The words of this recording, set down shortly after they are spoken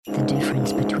The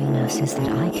difference between us is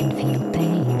that I can feel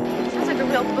pain. Sounds like a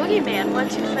real boogeyman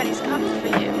once you Freddy's coming for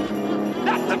you.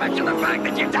 Not to mention the fact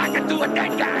that you're talking to a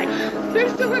dead guy.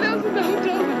 There's someone else in the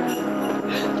hotel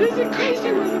room. There's a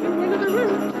crazy woman in one of the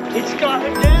rooms. It's got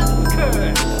a damn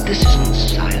curse. This isn't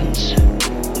science.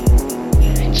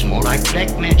 It's more like black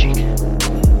magic.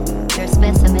 Your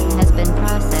specimen has been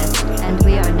processed, and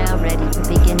we are now ready to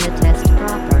begin the test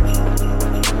proper.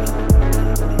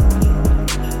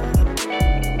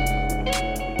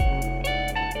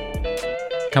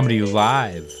 Coming to you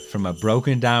live from a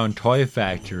broken down toy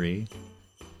factory.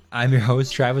 I'm your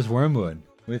host, Travis Wormwood,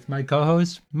 with my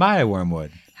co-host, Maya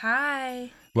Wormwood.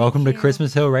 Hi. Welcome to you.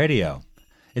 Christmas Hill Radio.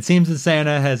 It seems that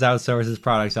Santa has outsourced his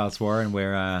products elsewhere, and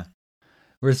we're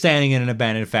standing in an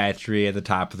abandoned factory at the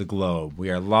top of the globe. We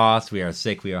are lost, we are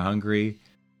sick, we are hungry.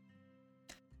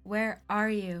 Where are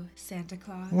you, Santa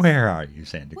Claus? Where are you,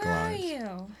 Santa Where Claus?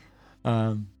 are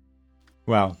you?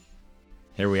 Well,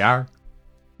 here we are.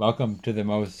 Welcome to the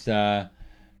most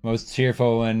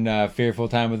cheerful and fearful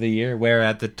time of the year. We're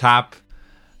at the top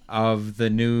of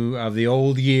the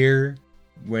old year,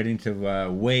 waiting to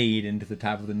wade into the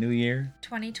top of the new year.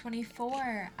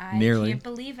 2024. I Nearly. can't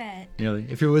believe it. Nearly.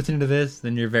 If you're listening to this,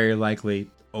 then you're very likely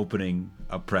opening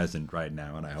a present right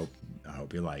now, and I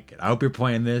hope you like it. I hope you're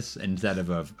playing this instead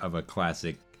of a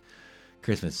classic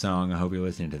Christmas song. I hope you're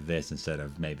listening to this instead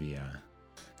of maybe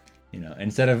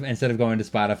instead of going to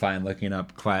Spotify and looking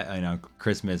up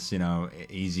Christmas,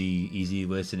 easy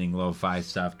listening lo-fi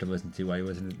stuff to listen to while you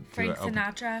listen to Frank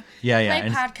Sinatra. Yeah. Play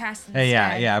podcasts instead. Hey,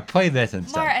 yeah. Play this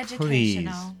instead. More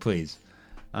educational. Please.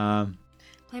 Play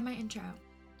my intro.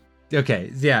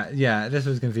 Okay. Yeah. This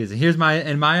was confusing. Here's Maya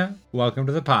and Maya. Welcome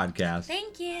to the podcast.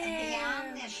 Thank you.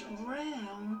 Beyond this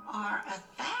room are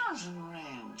 1,000 rooms.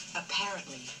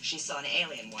 Apparently, she saw an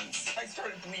alien once. I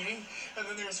started bleeding, and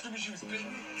then they were screaming she was big.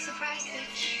 Surprise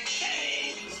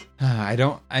bitch.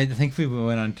 I think we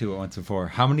went on to it once before.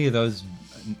 How many of those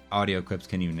audio clips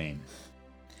can you name?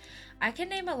 I can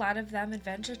name a lot of them.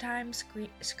 Adventure Time,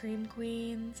 Scream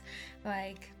Queens,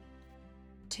 like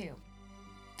 2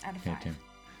 out of 5. Okay,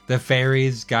 the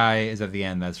fairies guy is at the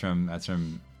end. That's from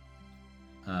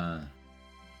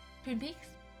Twin Peaks?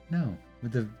 No,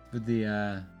 with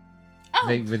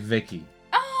Vicky.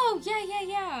 Oh,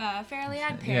 yeah. Fairly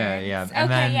Odd Parents. Yeah.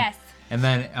 Okay, yes. And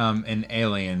then in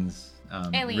Aliens,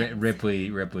 Aliens. Ripley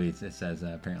it says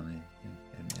apparently. in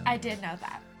I did know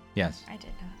that. Yes. I did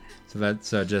know that.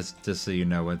 So that's just so you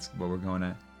know what we're going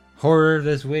at. Horror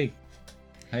this week.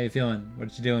 How you feeling?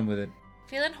 What you doing with it?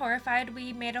 Feeling horrified.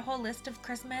 We made a whole list of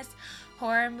Christmas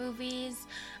horror movies.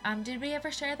 Did we ever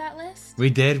share that list? We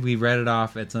did. We read it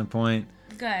off at some point.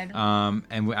 Good.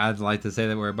 And I'd like to say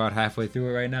that we're about halfway through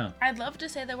it right now. I'd love to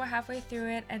say that we're halfway through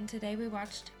it, and today we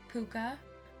watched Puka.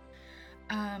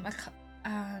 A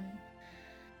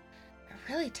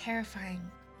really terrifying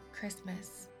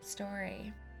Christmas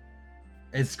story.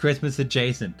 It's Christmas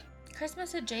adjacent.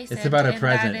 Christmas adjacent. It's about a in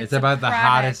present. that It's about the product.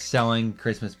 hottest selling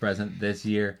Christmas present this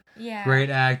year. Yeah. Great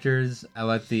actors. I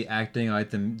like the acting. I like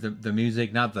the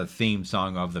music. Not the theme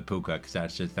song of the Puka, because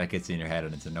that gets in your head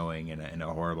and it's annoying in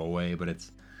a horrible way. But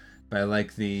I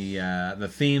like the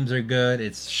themes are good.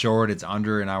 It's short. It's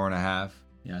under an hour and a half.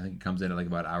 Yeah, I think it comes in at like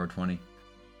about hour 20.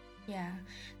 Yeah.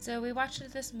 So we watched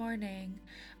it this morning.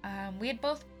 We had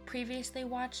both previously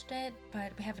watched it,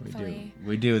 but we haven't fully.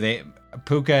 We do.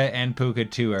 Puka and Puka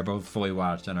 2 are both fully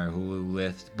watched on our Hulu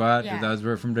list, but those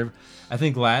were from different. I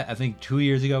think 2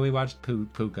 years ago we watched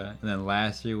Puka, and then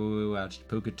last year we watched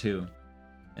Puka 2,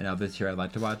 and now this year I'd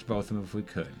like to watch both of them if we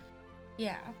could.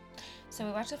 Yeah. So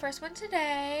we watched the first one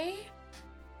today.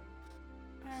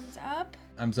 Arms up.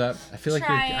 Arms up. I feel like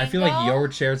Triangle. your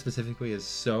chair specifically is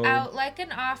so Out like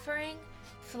an offering.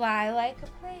 Fly like a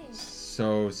plane.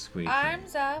 so squeaky.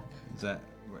 Arms up. Is that?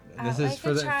 Out This is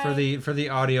like for the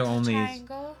audio only.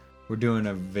 Triangle. We're doing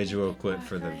a visual clip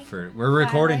for Fly we're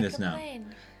recording like this a now.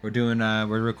 plane.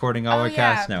 We're recording all our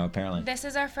casts now apparently. This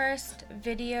is our first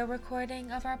video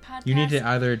recording of our podcast. You need to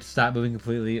either stop moving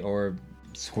completely or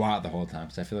squat the whole time,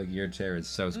 because I feel like your chair is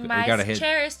so squeaky. My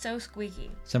chair is so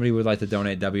squeaky. Somebody would like to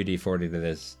donate WD-40 to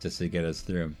this just to get us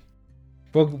through.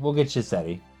 We'll get you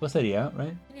steady. We'll steady out,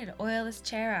 right? We need to oil this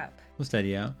chair up. We'll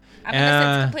steady out. I'm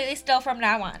gonna sit completely still from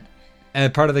now on.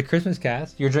 And part of the Christmas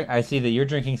cast, I see that you're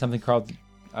drinking something called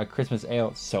a Christmas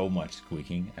ale. So much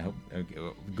squeaking. I hope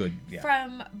good. Yeah.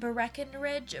 From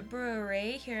Breckenridge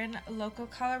Brewery here in local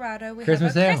Colorado, we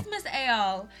Christmas have a ale. Christmas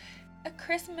ale. A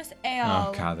Christmas ale.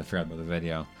 Oh God, I forgot about the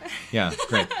video. Yeah,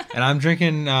 great. And I'm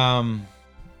drinking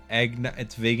eggnog.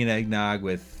 It's vegan eggnog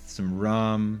with some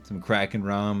rum, some Kraken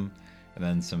rum, and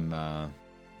then some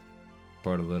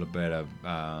Put a little bit of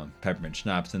peppermint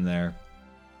schnapps in there.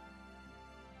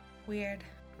 Weird.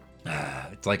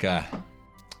 It's like a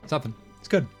something. It's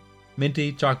good.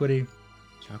 Minty, chocolatey.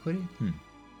 Chocolatey?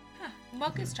 Huh.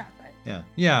 Mocha's chocolate.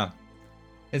 Yeah.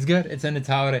 It's good. It's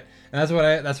holiday. And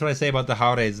that's what I say about the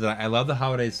holidays. That I love the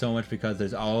holidays so much because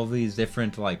there's all these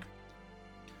different like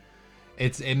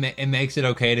it makes it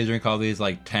okay to drink all these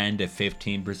like 10 to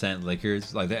 15%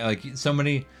 liquors. Like so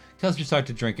many because you start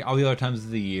to drink all the other times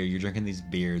of the year, you're drinking these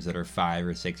beers that are 5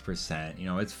 or 6%. You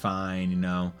know, it's fine, you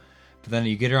know. But then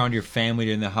you get around your family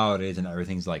during the holidays and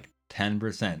everything's like 10%,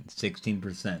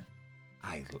 16%.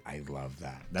 I love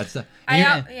that. That's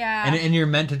and you're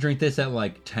meant to drink this at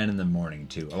like 10 in the morning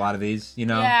too. A lot of these, you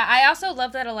know. Yeah, I also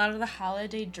love that a lot of the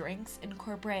holiday drinks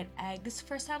incorporate eggs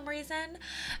for some reason.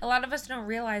 A lot of us don't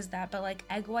realize that, but like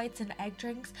egg whites and egg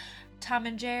drinks, Tom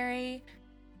and Jerry,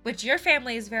 which your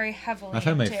family is very heavily My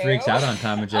family into. freaks out on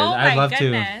Tom and Jerry. Oh I'd love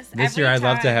goodness. to. This Every year, I'd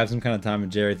love to time. have some kind of Tom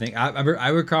and Jerry thing. I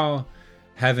recall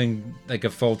having like a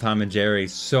full Tom and Jerry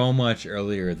so much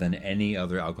earlier than any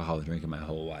other alcoholic drink in my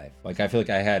whole life. Like I feel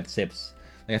like I had sips.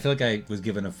 Like I feel like I was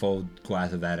given a full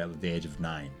glass of that at the age of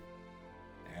 9,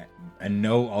 and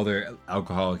no other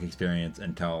alcoholic experience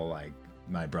until like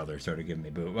my brother started giving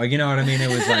me booze. Like you know what I mean? It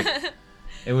was like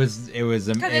it was.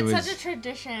 Because it's such a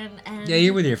tradition, and yeah,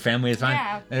 you're with your family. It's fine.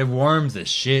 Yeah. And it warms the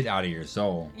shit out of your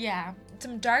soul. Yeah,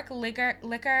 some dark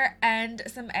liquor and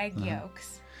some egg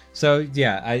yolks. So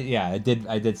I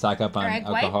did stock up on egg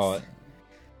alcohol. whites?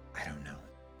 I don't know.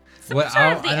 Some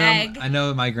sort of the egg. I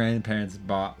know my grandparents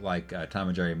bought like a Tom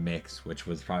and Jerry mix, which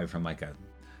was probably from like a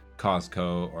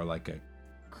Costco or like a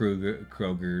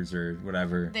Kroger's or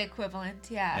whatever. The equivalent,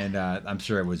 yeah. And I'm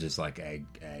sure it was just like egg,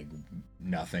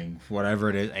 nothing, whatever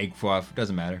it is, egg fluff,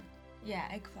 doesn's matter. Yeah,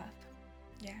 egg fluff.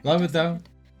 Yeah. Love it though.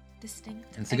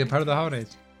 Distinct. It's a good part of the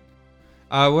holidays.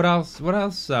 What else? What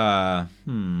else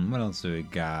do we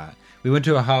got? We went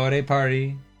to a holiday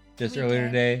party just earlier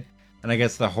today, and I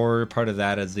guess the horror part of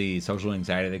that is the social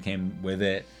anxiety that came with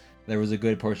it. There was a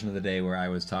good portion of the day where I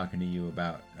was talking to you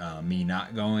about me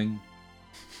not going,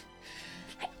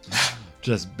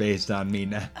 just based on me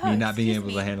not being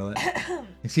able to handle it.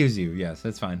 Excuse you. Yes,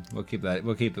 that's fine. We'll keep that.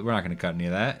 We're not going to cut any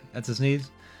of that. That's a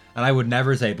sneeze. And I would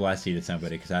never say bless you to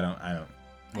somebody because I don't.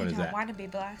 What is that? I don't want to be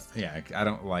blessed. Yeah, I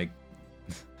don't like.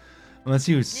 Unless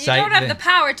you cite. You don't have the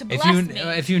power to bless me.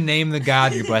 If you name the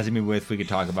God you're blessing me with, we could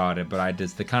talk about it. But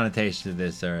the connotations of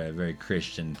this are a very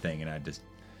Christian thing, and I just,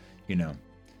 you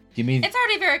mean? It's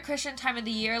already a very Christian time of the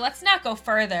year. Let's not go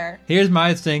further. Here's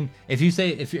my thing: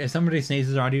 if somebody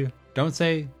sneezes around you, don't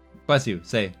say bless you.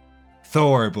 Say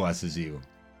Thor blesses you.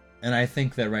 And I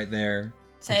think that right there.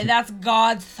 Say that's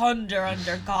God's thunder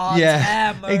under God's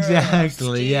hammer.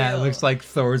 Exactly. Yeah, it looks like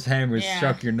Thor's hammer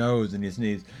struck your nose and you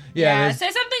sneeze. Yeah, say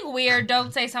something weird.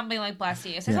 Don't say something like bless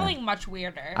you. Say something much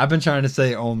weirder. I've been trying to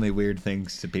say only weird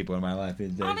things to people in my life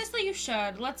these days. Honestly, you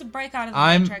should. Let's break out of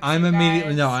the matrix. I'm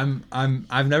immediately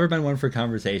I've never been one for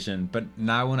conversation, but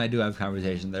now when I do have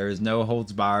conversation, there is no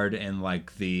holds barred in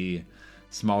like the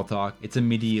small talk. It's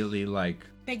immediately like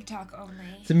big talk only.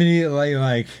 It's immediately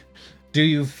like, do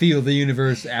you feel the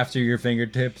universe after your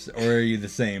fingertips, or are you the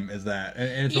same as that?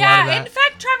 And it's a lot of that. In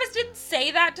fact, Travis didn't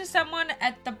say that to someone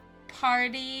at the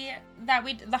party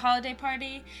the holiday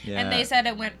party, and they said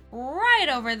it went right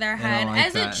over their head,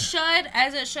 as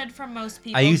it should for most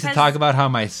people. I used to talk about how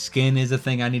my skin is a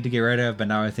thing I need to get rid of, but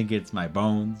now I think it's my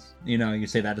bones. You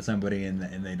say that to somebody and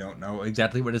they don't know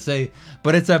exactly what to say,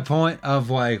 but it's a point of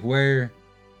like where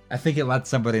I think it lets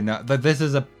somebody know that this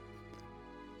is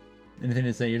anything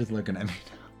to say. You're just looking at me.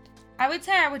 I would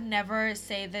say I would never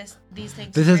say these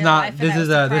things. This is not. This is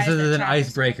an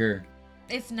icebreaker.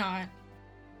 It's not.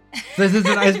 This is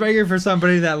an icebreaker for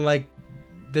somebody that like.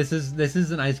 This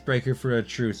is an icebreaker for a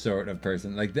true sort of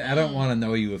person. Like I don't want to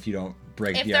know you if you don't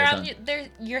break the ice. If they're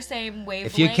your same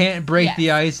wavelength. If you can't break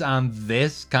the ice on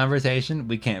this conversation,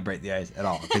 we can't break the ice at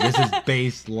all. Because this is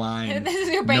baseline. This is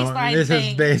your baseline. This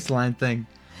is baseline thing.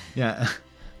 Yeah.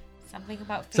 Something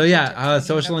about. So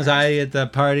social anxiety at the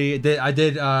party. I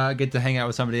did get to hang out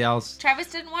with somebody else. Travis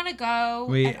didn't want to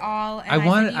go at all.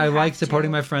 And I like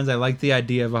supporting my friends. I like the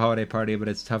idea of a holiday party, but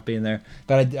it's tough being there.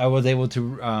 But I was able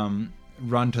to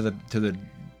run to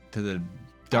the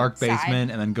dark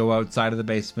basement and then go outside of the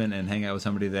basement and hang out with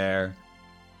somebody there,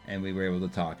 and we were able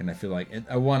to talk. And I feel like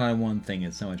a one-on-one thing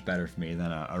is so much better for me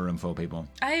than a room full of people.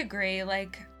 I agree.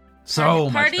 Like.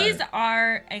 Parties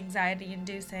are anxiety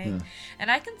inducing,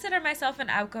 and I consider myself an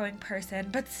outgoing person,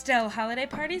 but still holiday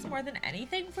parties more than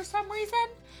anything for some reason,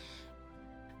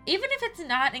 even if it's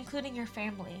not including your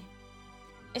family,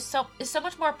 is so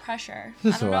much more pressure.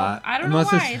 Just a lot. I don't know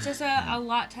why. It's just a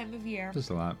lot time of year.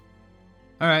 Just a lot.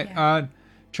 All right. Yeah.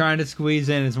 Trying to squeeze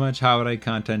in as much holiday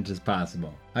content as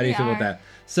possible. How do you We feel about are. that?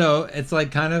 So it's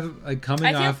like kind of like coming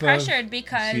I feel off pressured of.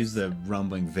 because- Excuse the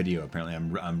rumbling video. Apparently,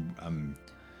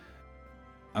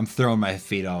 I'm throwing my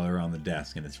feet all around the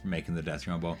desk and it's making the desk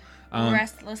rumble.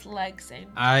 Restless legs.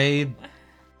 Same. I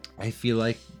feel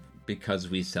like because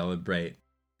we celebrate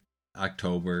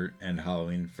October and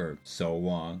Halloween for so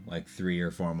long, like 3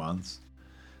 or 4 months,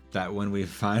 that when we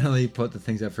finally put the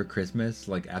things up for Christmas,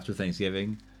 like after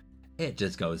Thanksgiving, it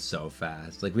just goes so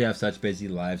fast. Like we have such busy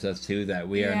lives, us too, that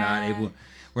we're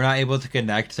not able to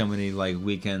connect so many like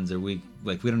weekends or we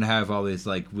don't have all these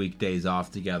like weekdays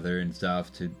off together and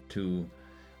stuff to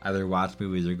either watch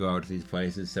movies or go out to these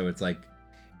places. So it's like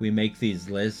we make these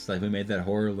lists, like we made that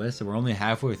horror list, and we're only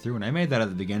halfway through. And I made that at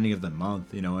the beginning of the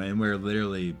month, you know, and we're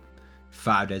literally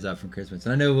 5 days out from Christmas.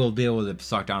 And I know we'll be able to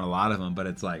suck down a lot of them, but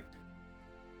it's like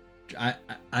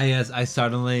I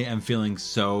suddenly am feeling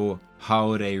so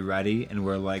holiday ready, and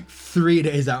we're like 3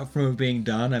 days out from it being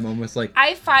done. I'm almost like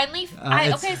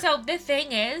Okay, so the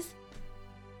thing is,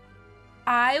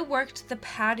 I worked the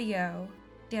patio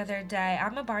the other day.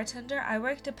 I'm a bartender. I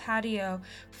worked a patio,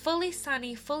 fully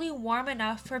sunny, fully warm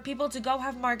enough for people to go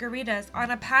have margaritas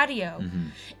on a patio. Mm-hmm.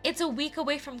 It's a week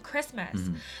away from Christmas.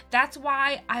 That's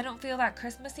why I don't feel that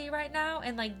Christmassy right now.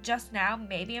 And like just now,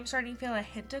 maybe I'm starting to feel a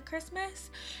hint of Christmas,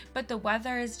 but the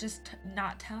weather is just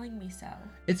not telling me so.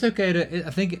 It's okay to.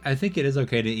 I think it is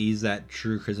okay to ease that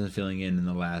true Christmas feeling in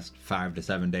the last 5 to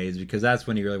 7 days, because that's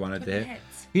when you really want it to hit.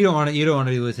 hits. You don't want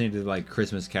to be listening to like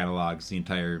Christmas catalogs the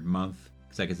entire month.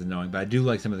 Because that gets annoying, but I do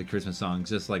like some of the Christmas songs,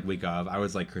 just like week of. I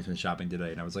was like Christmas shopping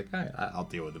today, and I was like, I'll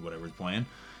deal with whatever's playing.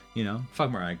 You know,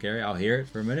 fuck Mariah Carey, I'll hear it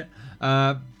for a minute.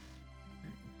 My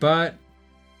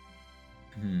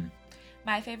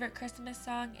favorite Christmas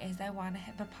song is I Want a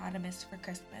Hippopotamus for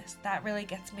Christmas. That really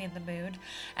gets me in the mood.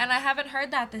 And I haven't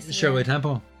heard that this year. Shirley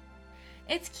Temple.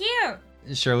 It's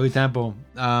cute. Shirley Temple.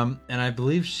 And I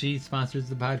believe she sponsors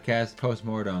the podcast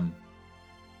Postmortem.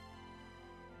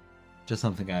 Just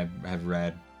something I have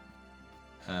read.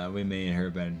 Me and her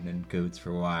have been in cahoots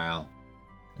for a while.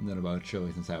 And then about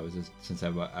Shirley since I was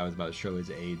about Shirley's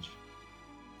age.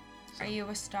 So. Are you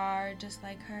a star just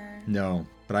like her? No,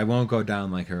 but I won't go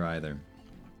down like her either.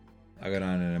 I'll go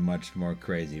down in a much more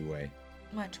crazy way.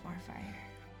 Much more fire.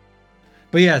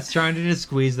 But yeah, it's trying to just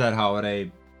squeeze that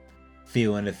holiday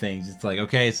feel into things. It's like,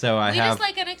 okay, so we just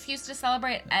like an excuse to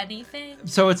celebrate anything.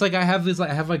 So it's like I have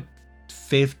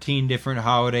 15 different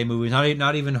holiday movies,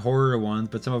 not even horror ones,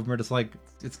 but some of them are just like,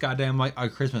 it's goddamn like A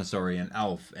Christmas Story and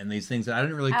Elf and these things that I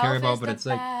didn't really care about, but it's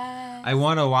like I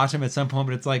want to watch them at some point,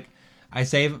 but it's like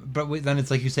then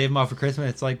it's like you save them all for Christmas.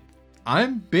 It's like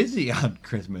I'm busy on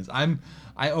Christmas.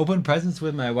 I open presents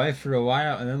with my wife for a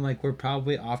while, and then like we're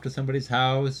probably off to somebody's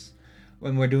house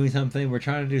when we're doing something. We're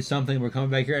trying to do something. We're coming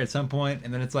back here at some point,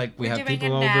 and then it's like we have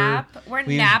people over. We're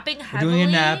napping heavily. We're doing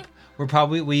a nap.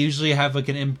 We usually have like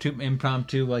an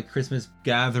impromptu like Christmas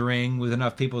gathering with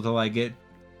enough people to like get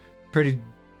pretty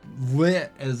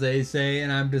lit, as they say,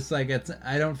 and I'm just like,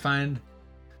 I don't find.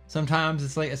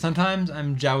 Sometimes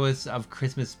I'm jealous of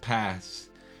Christmas past,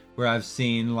 where I've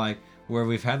seen like where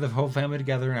we've had the whole family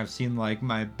together, and I've seen like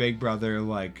my big brother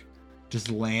like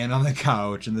just laying on the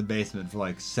couch in the basement for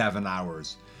like 7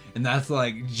 hours, and that's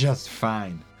like just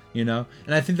fine. You know,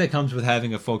 and I think that comes with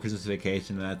having a full Christmas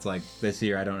vacation. And that's like this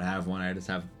year I don't have one. I just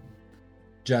have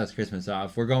Christmas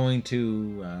off. We're going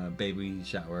to baby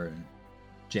shower in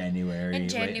January.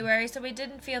 So we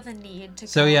didn't feel the need to.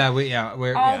 So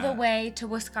we're all the way to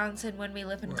Wisconsin when we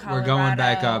live in Colorado. We're going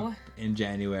back up in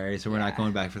January, so we're not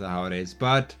going back for the holidays.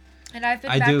 But and I've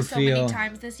been back so many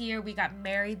times this year. We got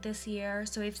married this year,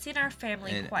 so we've seen our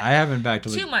family quite. I haven't been back to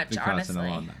too much, honestly. in a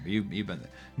long time. You've been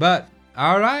there, but.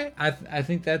 All right, I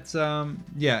think that's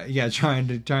trying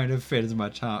to fit as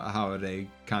much holiday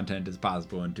content as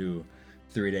possible into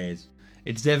 3 days.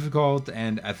 It's difficult,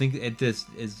 and I think it just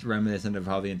is reminiscent of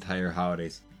how the entire holiday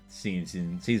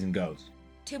season goes.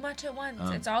 Too much at once.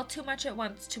 It's all too much at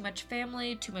once. Too much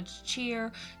family, too much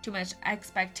cheer, too much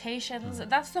expectations.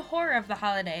 That's the horror of the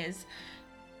holidays.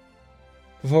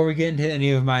 Before we get into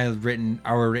any of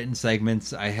our written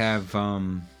segments, I have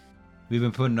we've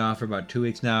been putting off for about 2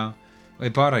 weeks now. I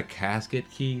bought a casket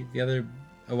key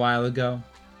a while ago.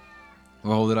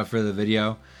 We'll hold it up for the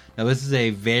video. Now this is a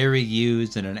very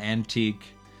used and an antique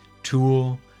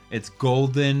tool. It's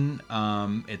golden.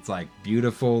 It's like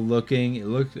beautiful looking.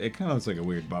 It kind of looks like a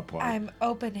weird butt plug. I'm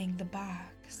opening the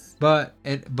box. But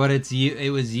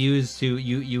it was used to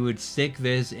you would stick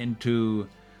this into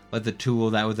like the tool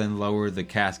that would then lower the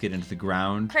casket into the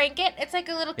ground. Crank it. It's like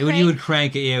a little. Crank. You would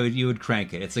crank it. Yeah, you would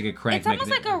crank it. It's like a crank. It's almost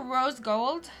like a rose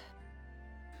gold.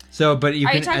 So, but you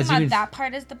Are can. you talking as you about can, that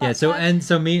part is the butt Yeah. So plug?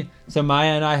 so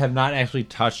Maya and I have not actually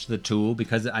touched the tool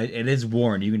because it is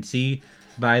worn. You can see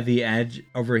by the edge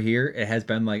over here, it has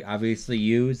been like obviously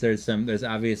used. There's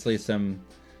obviously some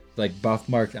like buff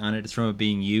marks on it just from it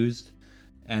being used,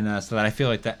 and so that I feel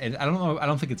like that. I don't know. I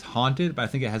don't think it's haunted, but I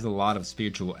think it has a lot of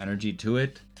spiritual energy to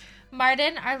it.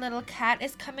 Martin, our little cat,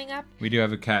 is coming up. We do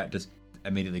have a cat just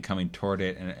immediately coming toward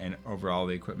it and over all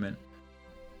the equipment.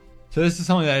 So this is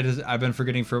something that I've been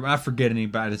forgetting not forgetting,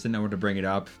 but I just didn't know where to bring it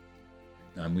up.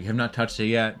 We have not touched it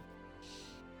yet.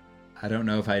 I don't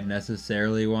know if I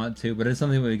necessarily want to, but it's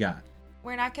something we got.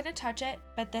 We're not going to touch it,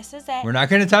 but this is it. We're not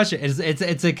going to touch it.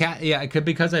 It's a cat. Yeah, it could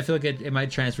because I feel like it might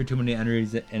transfer too many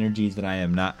energies that I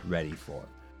am not ready for.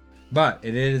 But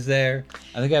it is there.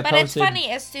 I think I posted. But it's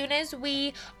funny. As soon as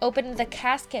we opened the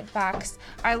casket box,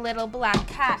 our little black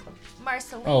cat,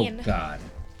 Marceline. Oh God.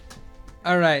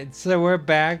 All right, so we're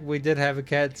back. We did have a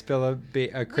cat spill a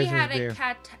Christmas beer. We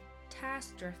had a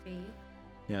catastrophe.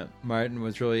 Yeah, Martin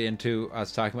was really into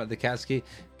us talking about the casket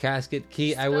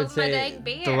key. I would Spilled my say dang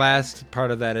beer. the last part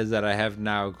of that is that I have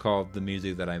now called the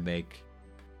music that I make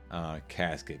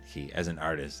casket key. As an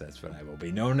artist, that's what I will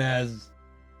be known as.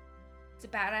 It's a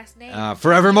badass name.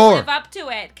 Forevermore. Live up to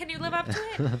it. Can you live up to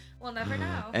it? We'll never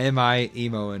know. Am I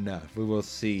emo enough? We will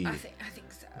see. I think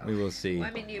so. We will see. Well,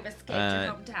 I mean, you've escaped your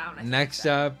hometown. Next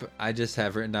up, I just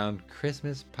have written down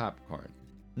Christmas popcorn.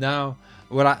 Now,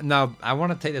 I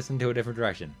want to take this into a different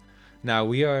direction. Now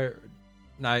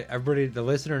everybody, the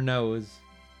listener knows,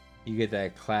 you get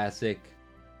that classic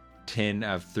tin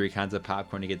of 3 kinds of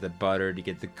popcorn. You get the buttered, you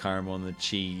get the caramel and the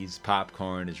cheese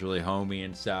popcorn. It's really homey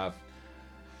and stuff.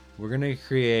 We're gonna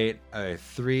create a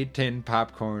 3-tin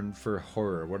popcorn for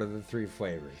horror. What are the 3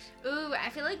 flavors? Ooh, I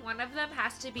feel like one of them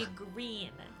has to be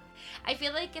green. I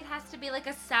feel like it has to be like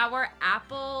a sour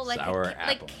apple, like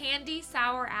like candy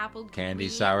sour apple. Candy green.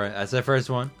 sour. That's the first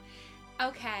one.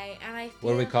 Okay, and I feel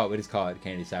What do we call it? We just call it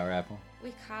candy sour apple.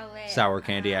 We call it sour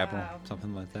candy apple,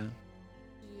 something like that.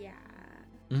 Yeah.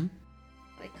 Hmm.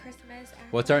 Like Christmas apple.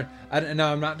 What's our?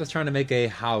 No, I'm not just trying to make a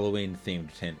Halloween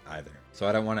themed tint either. So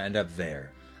I don't want to end up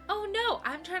there. Oh no,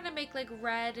 I'm trying to make like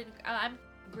red and I'm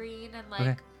green and like.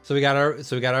 Okay. So we got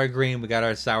our green. We got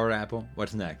our sour apple.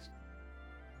 What's next?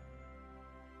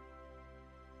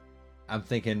 I'm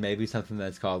thinking maybe something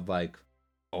that's called like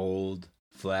old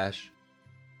flesh,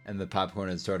 and the popcorn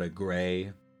is sort of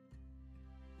gray,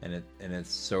 and it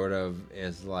sort of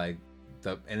is like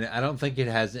and I don't think it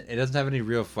doesn't have any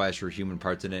real flesh or human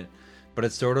parts in it, but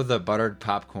it's sort of the buttered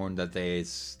popcorn that they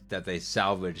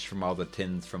salvaged from all the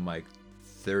tins from like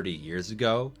 30 years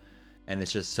ago, and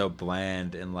it's just so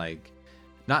bland and like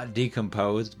not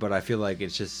decomposed, but I feel like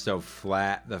it's just so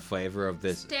flat, the flavor of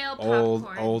this stale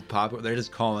old popcorn. They're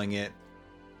just calling it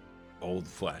old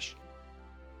flesh.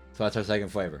 So that's our second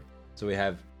flavor. So we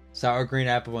have sour green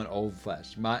apple and old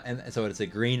flesh. And so it's a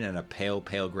green and a pale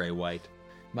gray white.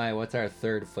 Maya, what's our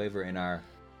third flavor in our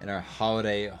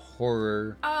holiday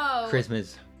horror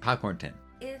Christmas popcorn tin?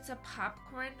 It's a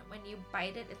popcorn. When you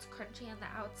bite it, it's crunchy on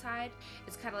the outside.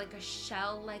 It's kind of like a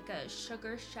shell, like a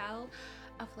sugar shell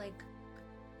of like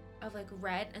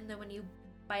red, and then when you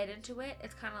bite into it,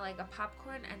 it's kind of like a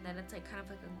popcorn, and then it's like kind of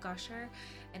like a gusher,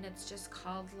 and it's just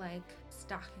called like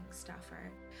stocking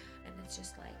stuffer, and it's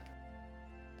just like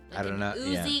I don't know,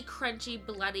 oozy, crunchy,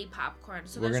 bloody popcorn.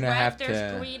 So we're there's gonna red,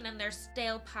 there's green, and there's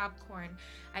stale popcorn.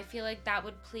 I feel like that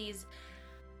would please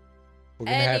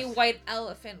any white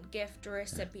elephant gift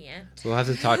recipient. We'll have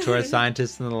to talk to our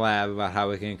scientists in the lab about how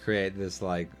we can create this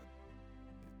like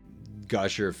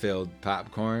gusher-filled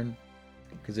popcorn,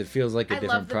 because it feels like a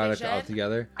different product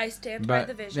altogether. I stand by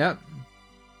the vision. Yep.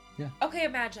 Yeah. Okay,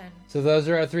 imagine. So those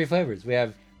are our 3 flavors. We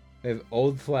have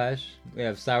old flesh, we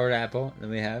have soured apple, and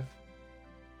we have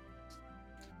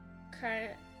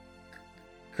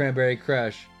cranberry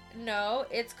crush. No,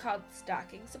 it's called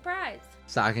stocking surprise.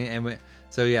 Stocking, and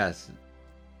so yes,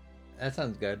 that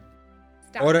sounds good.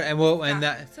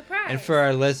 Surprise. And for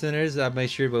our listeners, I'll make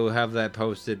sure we'll have that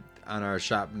posted on our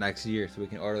shop next year, so we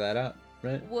can order that up.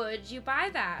 Right? Would you buy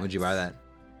that? Would you buy that?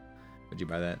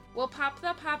 We'll pop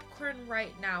the popcorn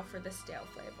right now for the stale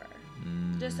flavor,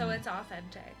 just so it's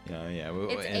authentic. Yeah.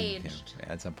 It's aged.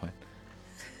 Yeah, at some point.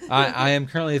 I am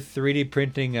currently 3D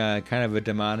printing kind of a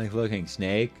demonic looking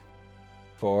snake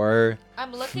for.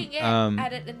 I'm looking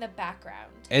at it in the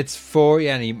background. It's for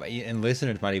and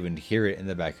listeners might even hear it in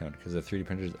the background because the 3D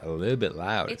printer is a little bit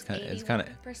loud. It's kind of done.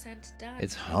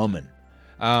 It's humming.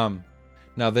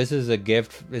 Now this is a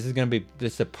gift. This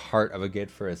is a part of a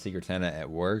gift for a Secret Santa at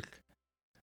work.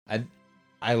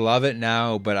 I love it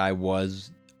now, but I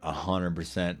was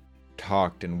 100%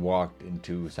 talked and walked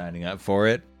into signing up for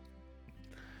it.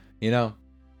 You know?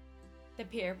 The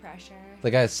peer pressure.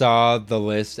 Like, I saw the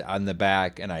list on the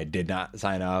back, and I did not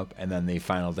sign up. And then the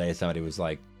final day, somebody was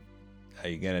like, are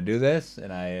you going to do this?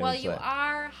 And I Well, was you like,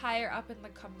 are higher up in the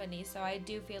company, so I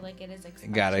do feel like it is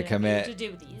expected gotta of you commit. to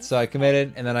do these. So I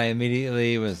committed, and then I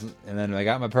immediately and then I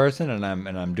got my person, and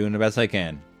I'm doing the best I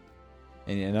can.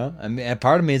 And you know, and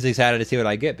part of me is excited to see what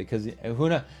I get, because who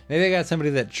knows? Maybe I got somebody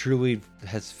that truly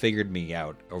has figured me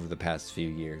out over the past few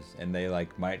years, and they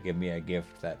like might give me a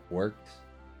gift that works.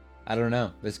 I don't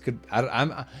know. This could.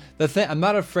 I'm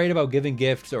not afraid about giving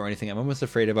gifts or anything. I'm almost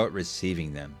afraid about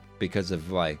receiving them because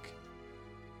of like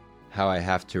how I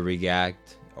have to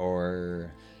react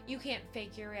or. You can't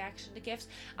fake your reaction to gifts.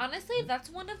 Honestly, that's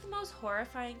one of the most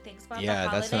horrifying things about the Yeah,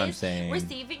 holidays. that's what I'm saying.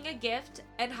 Receiving a gift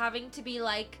and having to be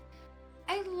like,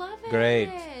 I love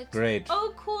it. Great.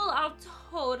 Oh, cool. I'll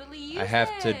totally use it. I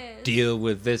have to deal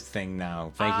with this thing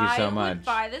now. Thank you so much. I would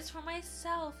buy this for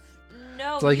myself.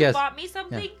 No, So I you guess- bought me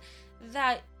something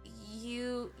that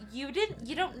you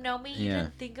don't know me. You Yeah.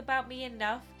 didn't think about me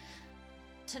enough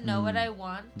to know what I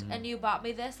want, and you bought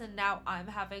me this, and now I'm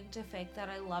having to fake that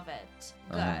I love it.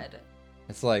 Good.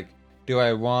 It's like, do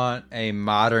I want a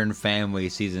Modern Family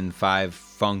Season 5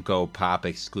 Funko Pop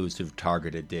exclusive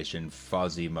Target Edition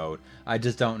fuzzy mode? I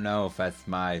just don't know if that's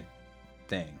my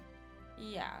thing.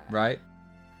 Yeah. Right?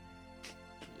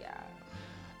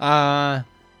 Yeah.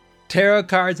 Tarot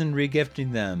cards and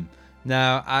regifting them.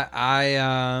 Now,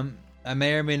 I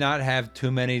may or may not have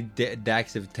too many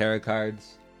decks of tarot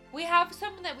cards. We have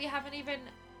some that we haven't even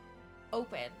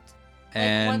opened.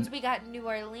 And like once we got New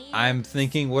Orleans. I'm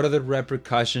thinking, what are the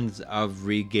repercussions of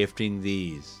regifting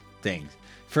these things?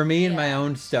 For me, in my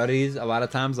own studies, a lot of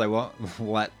times I won't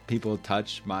let people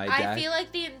touch my deck. I feel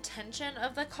like the intention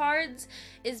of the cards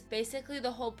is basically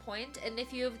the whole point, and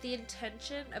if you have the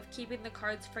intention of keeping the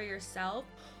cards for yourself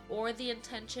or the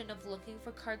intention of looking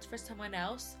for cards for someone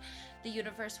else, the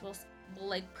universe will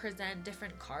like present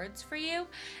different cards for you.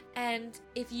 And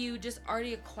if you just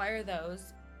already acquire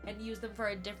those and use them for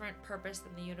a different purpose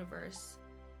than the universe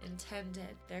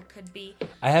intended, there could be.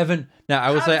 I haven't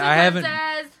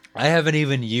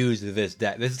even used this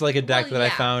deck. This is like a deck Well, that I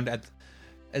yeah. found at.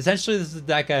 Essentially, this is a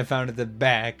deck I found at the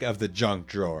back of the junk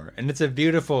drawer, and it's a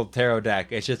beautiful tarot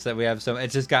deck. It's just that we have some. It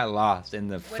just got lost in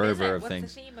the fervor of things.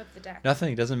 What's the theme of the deck?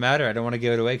 Nothing. It doesn't matter. I don't want to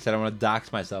give it away because I don't want to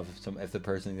dox myself if the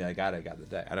person that got it got the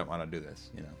deck. I don't want to do this.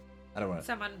 You know. I don't want to.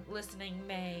 Someone listening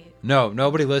may. No,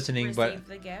 nobody listening, receive but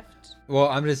the gift. well,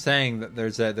 I'm just saying that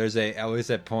there's at least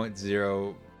a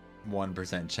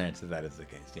 0.01% chance that is the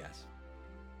case. Yes.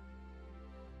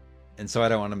 And so I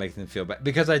don't want to make them feel bad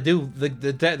because I do.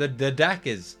 The deck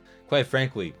is, quite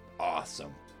frankly,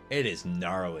 awesome. It is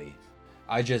gnarly.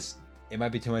 It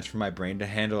might be too much for my brain to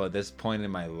handle at this point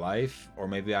in my life, or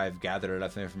maybe I've gathered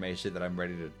enough information that I'm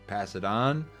ready to pass it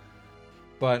on.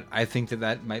 But I think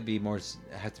that might be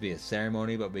have to be a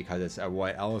ceremony, but because it's a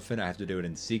white elephant, I have to do it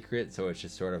in secret, so it's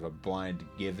just sort of a blind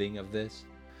giving of this.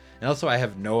 And also, I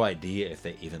have no idea if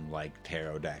they even like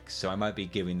tarot decks, so I might be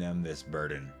giving them this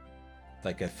burden.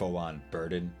 Like a full-on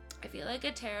burden. I feel like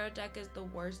a tarot deck is the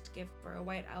worst gift for a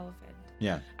white elephant.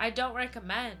 Yeah. I don't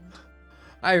recommend.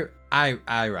 I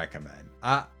recommend.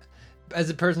 As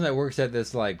a person that works at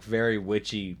this like very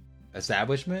witchy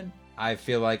establishment, I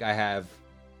feel like I have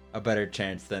a better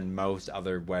chance than most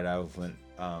other white elephant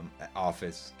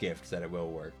office gifts that it will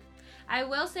work. I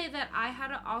will say that I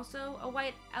had also a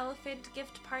white elephant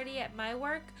gift party at my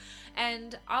work,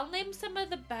 and I'll name some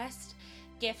of the best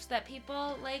gifts that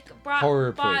people like bought.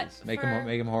 Horror, please. Make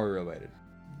them horror related.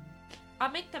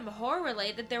 I'll make them horror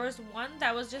related. There was one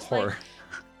that was just Horror. like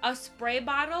a spray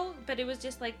bottle, but it was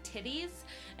just like titties,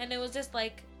 and it was just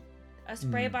like a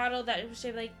spray bottle that was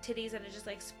shaped like titties, and it just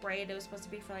like sprayed. It was supposed to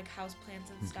be for like houseplants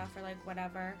and stuff, or like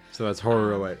whatever. So that's horror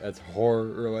related. That's horror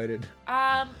related.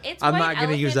 It's. I'm white not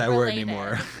gonna use that elephant word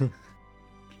related.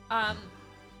 anymore.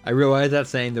 I realize that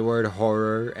saying the word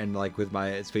horror and like with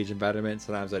my speech impediment,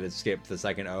 sometimes I just skip the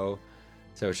second O,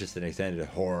 so it's just an extended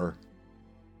horror.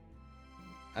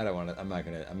 I don't want to. I'm not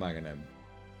gonna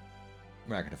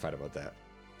fight about that.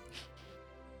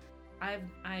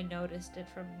 I noticed it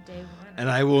from day one. And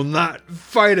I will not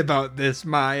fight about this,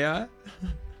 Maya.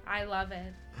 I love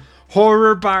it.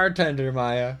 Horror bartender,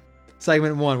 Maya.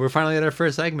 Segment 1. We're finally at our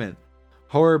first segment.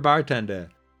 Horror bartender.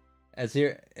 As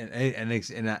here,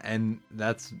 and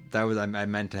that was I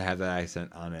meant to have that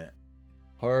accent on it.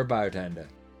 Horror bartender.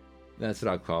 That's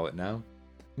what I'll call it now.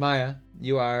 Maya,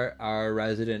 you are our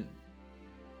resident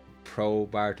pro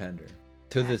bartender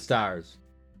to the stars.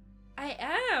 I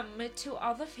am to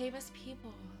all the famous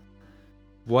people.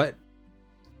 What?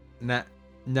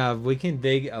 Now, we can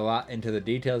dig a lot into the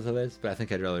details of this, but I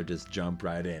think I'd rather just jump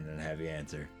right in and have you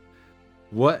answer.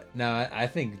 What? Now, I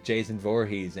think Jason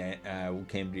Voorhees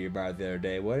came to your bar the other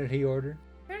day. What did he order?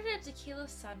 I ordered a tequila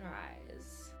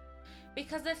sunrise.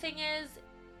 Because the thing is,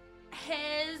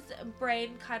 his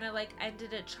brain kind of like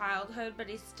ended at childhood, but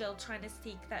he's still trying to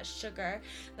seek that sugar,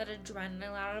 that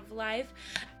adrenaline out of life.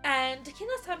 And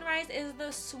tequila sunrise is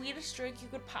the sweetest drink you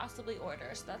could possibly order,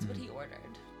 so that's what he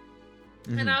ordered.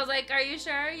 Mm-hmm. And I was like, "Are you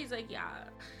sure?" He's like, "Yeah."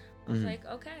 I was like,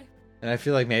 "Okay." And I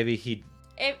feel like maybe he...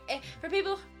 If for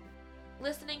people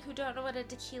listening who don't know what a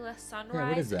tequila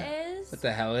sunrise is that? is, What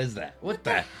the hell is that? What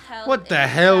the hell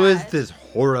hell is that? this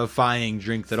horrifying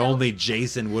drink that only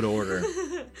Jason would order?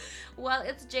 Well,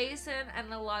 it's Jason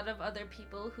and a lot of other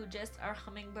people who just are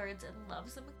hummingbirds and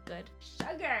love some good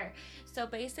sugar. So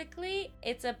basically,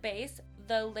 it's a base.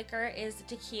 The liquor is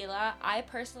tequila. I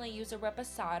personally use a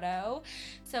reposado.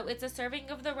 So it's a serving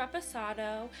of the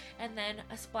reposado and then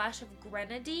a splash of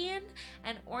grenadine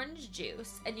and orange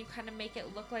juice. And you kind of make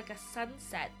it look like a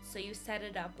sunset. So you set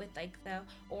it up with like the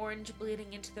orange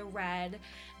bleeding into the red.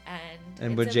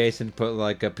 And would Jason put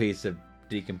like a piece of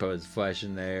decomposed flesh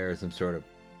in there or some sort of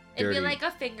dirty... It'd be like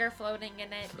a finger floating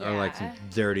in it. Or like some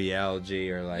dirty algae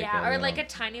or like... Yeah, or like a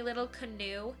tiny little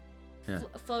canoe. Yeah.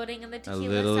 Floating in the A tequila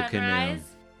little sunrise.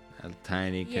 canoe. A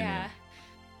tiny canoe. Yeah.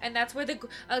 And that's where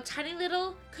a tiny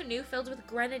little canoe filled with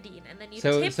grenadine, and then you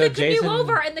So tip the Jason... canoe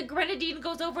over, and the grenadine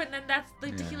goes over, and then that's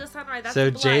the tequila sunrise. That's so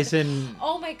the blood. Jason...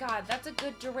 Oh my god, that's a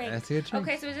good drink. That's a good drink.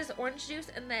 Okay, so it's just orange juice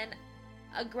and then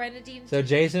a grenadine. So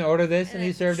Jason ordered this and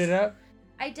he served it up?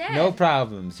 I did. No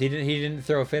problems. He didn't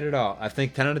throw a fit at all. I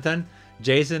think 10 out of 10.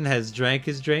 Jason has drank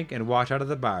his drink and walked out of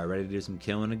the bar ready to do some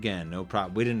killing again. No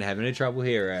problem. We didn't have any trouble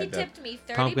here at He tipped me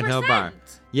 30%. Pumpkin Hill Bar.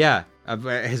 Yeah,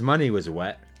 his money was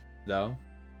wet, though.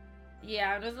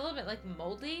 Yeah, it was a little bit like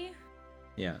moldy.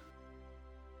 Yeah.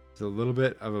 It's a little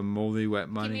bit of a moldy, wet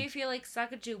money. Give me a feel like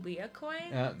Sacagawea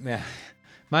coins. Yeah.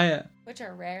 Maya. Which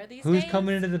are rare these days. Who's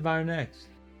coming into the bar next?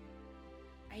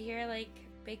 I hear like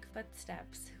big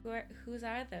footsteps. Whose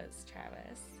are those,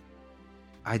 Travis?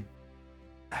 I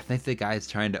think the guy's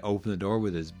trying to open the door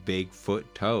with his big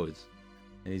foot toes.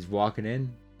 And he's walking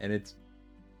in, and it's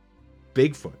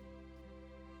Bigfoot.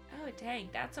 Oh, dang.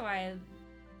 That's why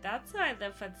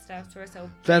the footsteps were so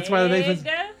That's big. why the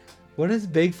Bigfoot... What is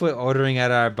Bigfoot ordering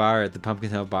at our bar, at the Pumpkin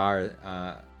Hill Bar?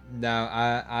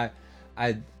 Now,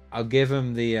 I'll give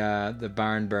him the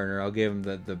barn burner. I'll give him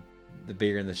the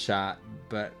beer and the shot.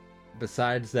 But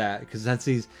besides that, because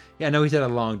since I know he's had a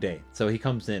long day, so he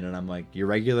comes in and I'm like, "You're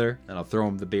regular," and I'll throw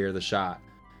him the beer, the shot.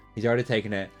 He's already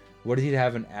taken it. What is he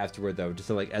having afterward though? Just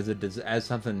to, like as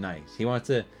something nice. He wants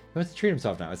to treat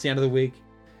himself now. It's the end of the week,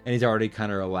 and he's already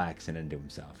kind of relaxing into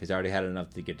himself. He's already had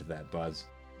enough to get to that buzz.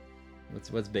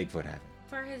 What's Bigfoot having?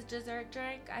 For his dessert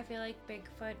drink, I feel like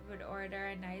Bigfoot would order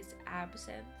a nice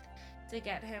absinthe to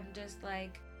get him just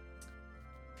like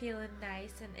feeling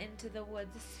nice and into the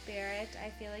woods spirit. I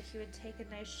feel like he would take a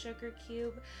nice sugar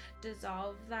cube,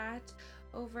 dissolve that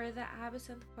over the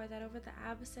absinthe, pour that over the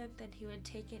absinthe, and he would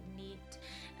take it neat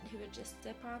and he would just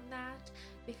sip on that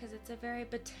because it's a very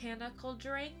botanical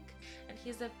drink and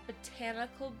he's a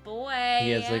botanical boy.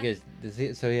 He has like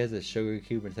he has a sugar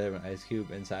cube instead of an ice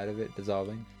cube inside of it,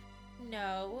 dissolving.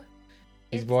 No.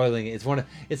 He's boiling it.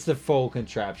 It's the full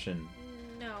contraption.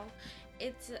 No.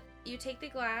 You take the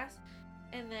glass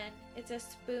and then it's a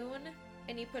spoon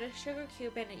and you put a sugar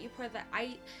cube in it. You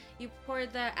pour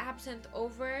the absinthe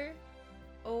over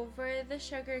the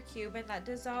sugar cube and that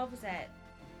dissolves it.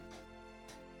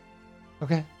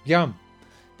 Okay. Yum.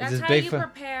 That's how you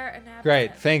prepare an absinthe.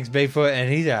 Great. Thanks, Bigfoot.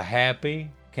 And he's a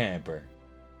happy camper.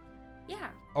 Yeah.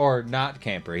 Or not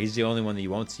camper. He's the only one that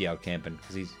you won't see out camping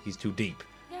because he's too deep.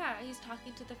 Yeah, he's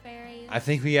talking to the fairies. I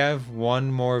think we have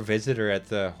one more visitor at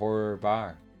the horror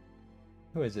bar.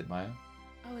 Who is it, Maya?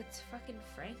 Oh, it's fucking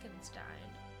Frankenstein.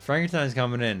 Frankenstein's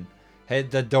coming in. Hey,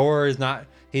 the door is not...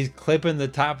 He's clipping the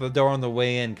top of the door on the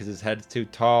way in because his head's too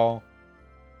tall.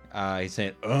 He's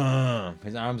saying, "Ugh."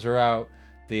 His arms are out.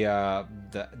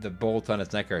 The bolts on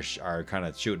his neck are kind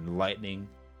of shooting lightning.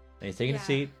 And he's taking a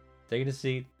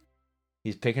seat.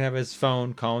 He's picking up his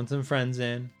phone, calling some friends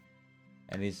in.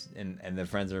 And the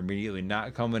friends are immediately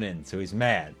not coming in. So he's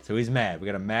mad. We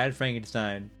got a mad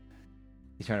Frankenstein.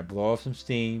 He's trying to blow off some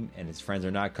steam, and his friends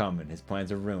are not coming. His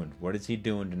plans are ruined. What is he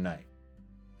doing tonight?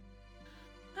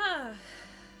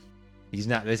 He's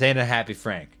not. This ain't a happy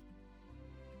Frank.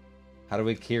 How do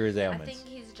we cure his ailments? I think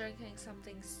he's drinking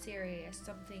something serious,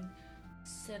 something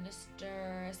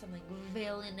sinister, something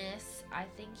villainous. I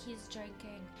think he's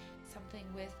drinking something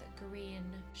with green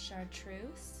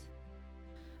chartreuse,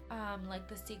 like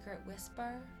the Secret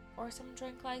Whisper or some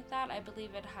drink like that. I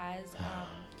believe it has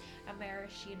a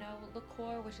maraschino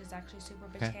liqueur, which is actually super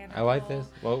botanical. I like this.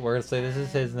 Well, we're gonna say this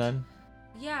is his then.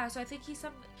 Yeah, so I think he's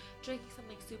drinking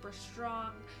something super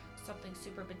strong, something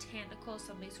super botanical,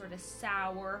 something sort of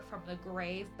sour from the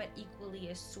grave, but equally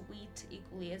as sweet,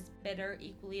 equally as bitter,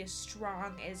 equally as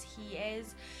strong as he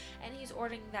is. And he's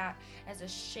ordering that as a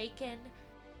shaken,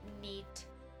 neat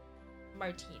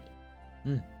martini.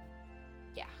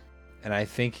 Yeah. And I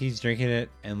think he's drinking it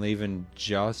and leaving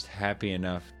just happy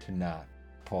enough to not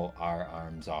pull our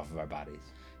arms off of our bodies.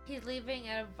 He's leaving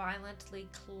in a violently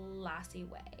classy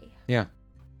way. Yeah.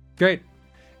 Great.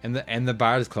 And the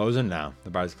bar is closing now. The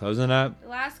bar is closing up.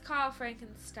 Last call,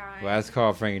 Frankenstein. Last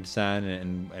call, Frankenstein,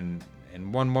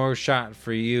 and one more shot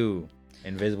for you,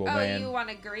 Invisible Man. Oh, you want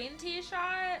a green tea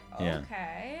shot? Yeah.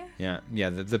 Okay. Yeah.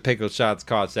 The pickle shots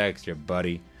cost extra,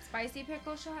 buddy. Spicy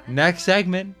pickle shot? Next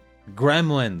segment,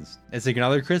 Gremlins. It's like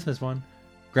another Christmas one.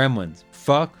 Gremlins.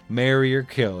 Fuck, marry, or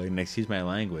kill. And excuse my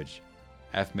language.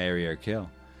 F, marry, or kill.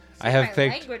 I have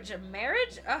picked language of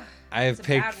marriage? Ugh, I have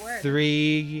picked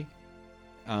 3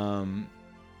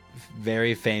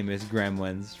 very famous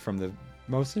Gremlins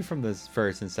mostly from the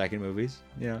first and second movies.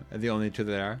 The only 2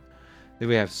 that are. Then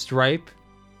we have Stripe.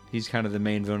 He's kind of the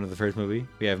main villain of the first movie.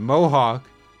 We have Mohawk,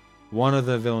 one of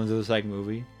the villains of the second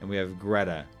movie, and we have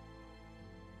Greta,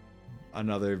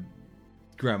 another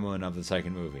Gremlin of the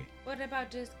second movie. What about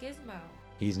just Gizmo?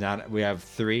 He's not. We have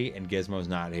 3, and Gizmo's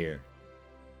not here.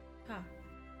 Huh.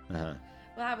 Uh-huh.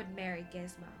 Well, I would marry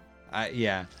Gizmo.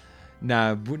 Yeah.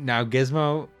 Now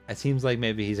Gizmo, it seems like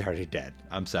maybe he's already dead.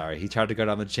 I'm sorry. He tried to go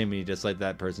down the chimney just like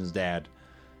that person's dad,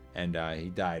 and he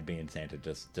died being Santa,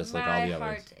 just like all the others. My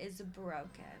heart is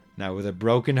broken. Now, with a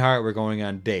broken heart, we're going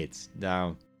on dates.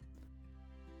 Now,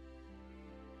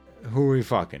 who are we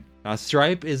fucking? Now,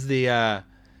 Stripe is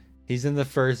he's in the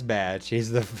first batch.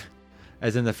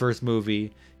 As in the first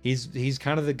movie. He's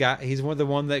kind of the guy. He's the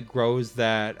one that grows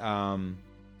that.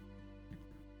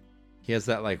 He has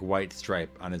that like white stripe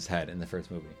on his head in the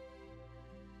first movie.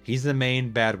 He's the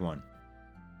main bad one.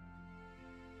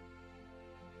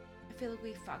 I feel like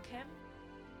we fuck him.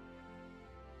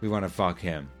 We want to fuck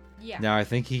him. Yeah. Now I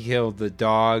think he killed the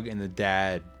dog and the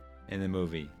dad in the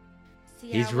movie.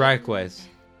 He's reckless.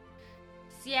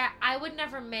 Yeah, I would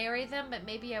never marry them, but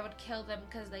maybe I would kill them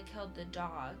because they killed the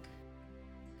dog.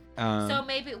 So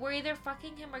maybe we're either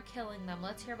fucking him or killing them.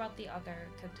 Let's hear about the other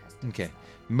contestants. Okay.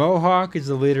 Mohawk is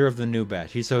the leader of the new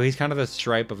batch. He's kind of the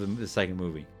Stripe of the second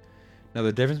movie. Now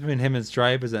the difference between him and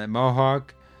Stripe is that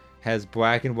Mohawk has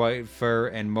black and white fur,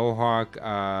 and Mohawk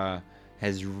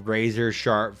has razor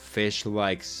sharp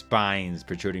fish-like spines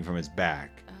protruding from his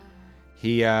back.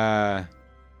 He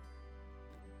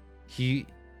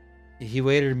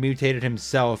later mutated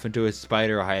himself into a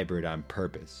spider hybrid on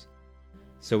purpose.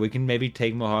 So we can maybe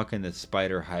take Mohawk in the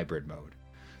spider hybrid mode.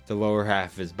 The lower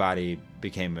half of his body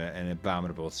became an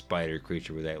abominable spider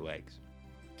creature with 8 legs.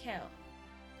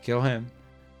 Kill him.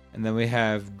 And then we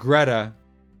have Greta.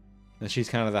 And she's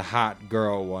kind of the hot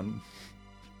girl one.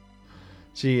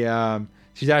 She's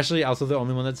actually also the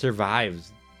only one that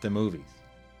survives the movies.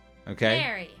 Okay?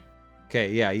 Mary.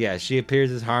 Okay, yeah. She appears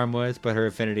as harmless, but her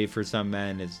affinity for some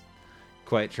men is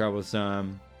quite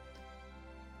troublesome.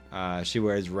 She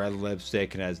wears red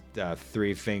lipstick and has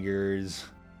 3 fingers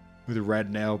with red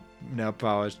nail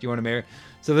polish. Do you want to marry?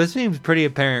 So this seems pretty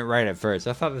apparent right at first.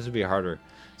 I thought this would be harder.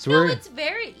 So it's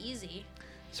very easy.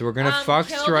 So we're gonna fuck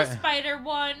kill the spider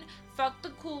one, fuck the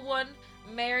cool one,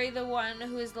 marry the one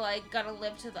who is like gonna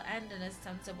live to the end and is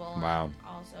sensible. Wow. And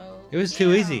also, it was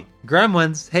too easy.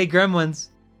 Gremlins. Hey, Gremlins.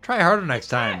 Try harder next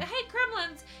time. Hey,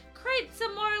 Gremlins. Create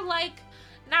some more like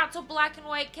not so black and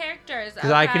white characters.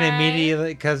 Because I can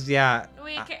immediately,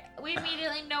 we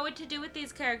immediately know what to do with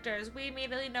these characters. We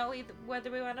immediately know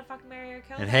whether we want to fuck, marry, or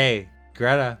kill them. And hey,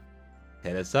 Greta,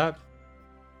 hit us up.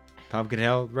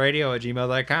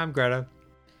 PumpkinHillRadio@gmail.com, Greta.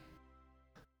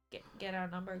 Get our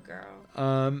number,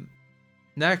 girl.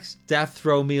 Next, Death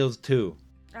Row Meals 2.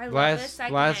 I love this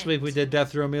segment. Last week we did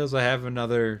Death Row Meals. I have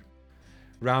another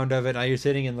round of it. Now you're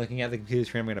sitting and looking at the computer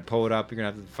screen. I'm going to pull it up. You're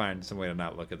going to have to find some way to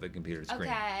not look at the computer screen.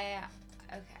 Okay.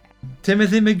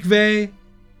 Timothy McVeigh,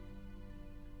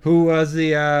 who was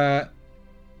the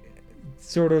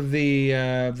sort of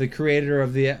the creator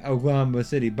of the Oklahoma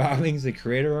City bombings, the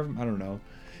creator of them, I don't know,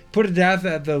 put to death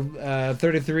at the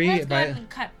 33. Let's go ahead and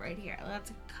cut right here.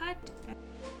 Let's cut.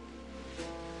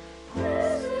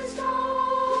 Christmas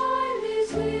time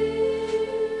is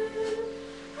here.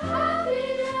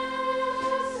 Happiness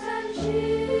and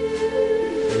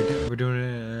cheer. We're doing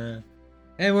it,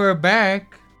 and we're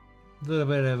back. A little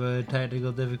bit of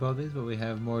technical difficulties, but we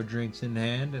have more drinks in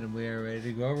hand, and we are ready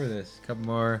to go over this. A couple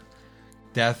more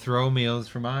Death Row meals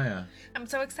for Maya. I'm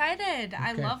so excited.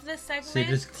 I Okay. love this segment. So you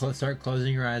just start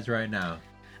closing your eyes right now.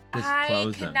 Just I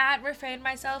close them. cannot refrain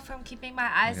myself from keeping my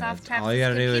eyes Okay, off that's Travis's all you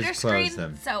gotta do is computer close screen.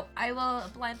 them. So I will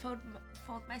blindfold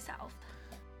myself.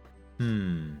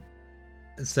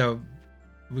 So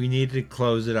we need to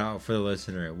close it out for the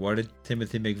listener. What did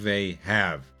Timothy McVeigh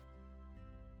have?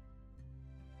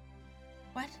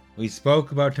 What? We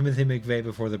spoke about Timothy McVeigh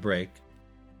before the break.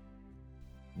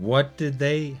 What did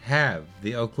they have?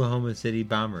 The Oklahoma City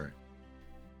bomber.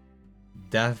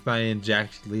 Death by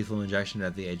lethal injection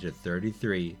at the age of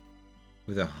 33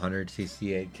 with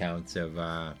 168 counts of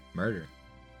murder.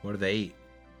 What did they eat?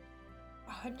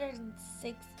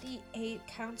 168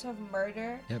 counts of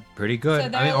murder. Yeah, pretty good. So I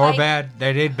mean, they're or like- bad.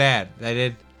 They did bad.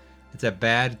 It's a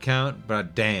bad count,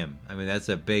 but damn. I mean, at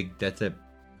some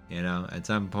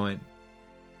point.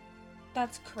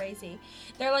 That's crazy.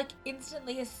 They're like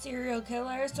instantly a serial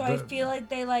killer, so I But- feel like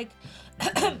they like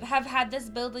have had this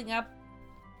building up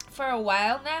for a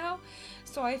while now.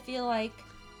 So I feel like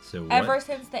So what? ever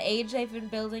since the age they've been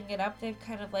building it up, they've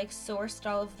kind of like sourced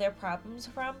all of their problems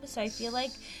from. So I feel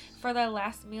like for their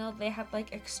last meal, they had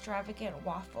like extravagant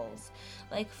waffles,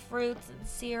 like fruits and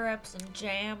syrups and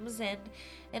jams and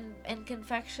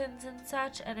confections and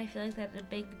such. And I feel like they had a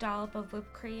big dollop of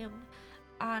whipped cream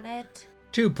on it.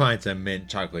 2 pints of mint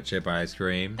chocolate chip ice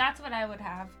cream. That's what I would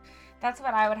have. That's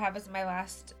what I would have as my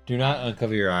last. Do not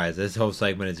uncover your eyes. This whole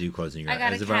segment is you closing your I eyes.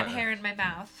 got a It's cat about- hair in my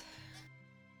mouth.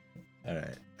 All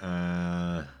right.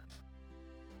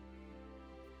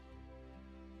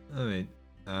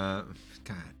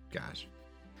 Gosh.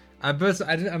 I'm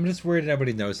just worried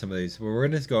nobody knows some of these. But we're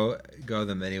gonna just go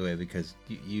them anyway because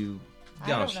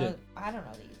y'all should. I don't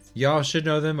know these. Y'all should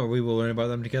know them, or we will learn about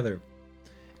them together.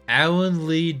 Alan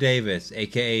Lee Davis,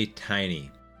 aka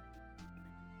Tiny.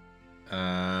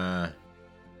 Let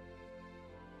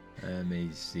me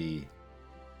see.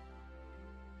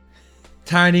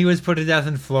 Tiny was put to death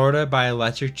in Florida by an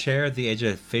electric chair at the age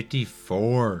of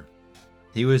 54.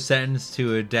 He was sentenced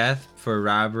to a death for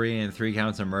robbery and 3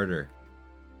 counts of murder.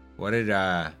 What did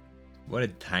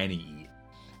Tiny eat?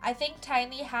 I think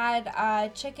Tiny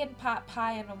had chicken pot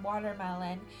pie and a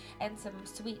watermelon and some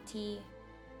sweet tea.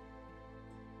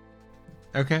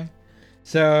 Okay.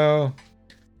 So,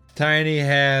 Tiny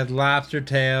had lobster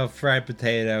tail, fried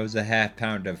potatoes, a half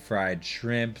pound of fried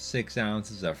shrimp, 6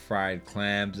 ounces of fried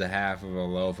clams, a half of a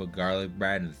loaf of garlic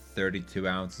bread, and 32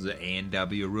 ounces of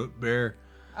A&W root beer.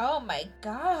 Oh my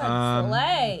god,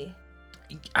 slay.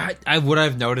 What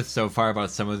I've noticed so far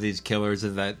about some of these killers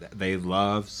is that they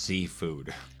love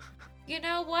seafood. You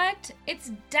know what?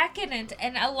 It's decadent,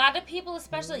 and a lot of people,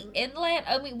 especially inland.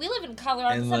 I mean, we live in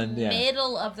Colorado, Inland, it's the yeah.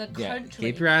 middle of the Yeah, country.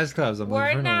 keep your eyes closed. I'm looking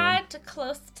We're for another one. not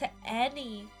close to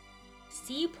any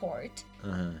seaport.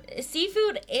 Uh-huh.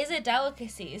 Seafood is a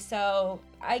delicacy, so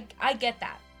I get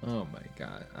that. Oh my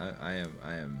god. I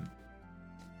am.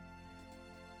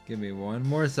 Give me one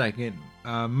more second.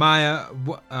 Maya,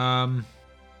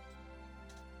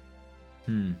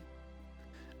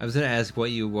 I was gonna ask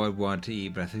what you would want to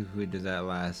eat, but I think we did that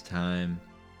last time.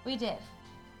 We did.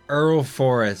 Earl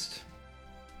Forrest.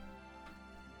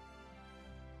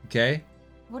 Okay?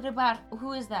 What about,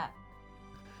 who is that?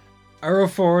 Earl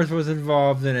Forrest was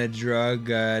involved in a drug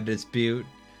dispute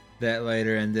that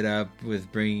later ended up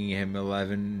with bringing him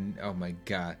 11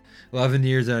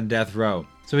 years on death row.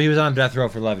 So he was on death row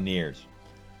for 11 years.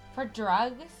 For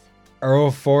drugs?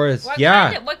 Earl Forrest, What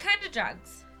yeah. Kind of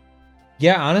drugs?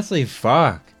 Yeah, honestly,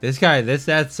 fuck.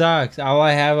 That sucks. All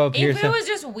I have up here If it was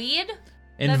just weed,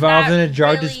 involved in a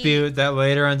drug really dispute that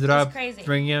later ended up crazy.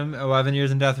 bringing him 11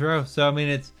 years in death row. So, I mean,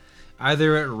 it's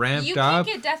either it ramped you up.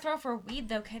 can't get death row for weed,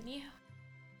 though, can you?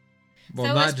 Well,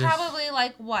 so not it's just. probably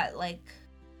like what? Like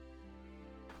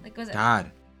was it?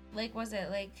 God. Like, was it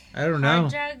like I don't hard know.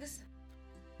 drugs?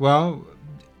 Well,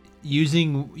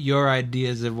 using your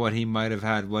ideas of what he might have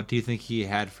had, what do you think he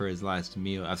had for his last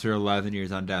meal after 11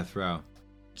 years on death row?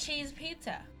 Cheese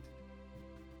pizza.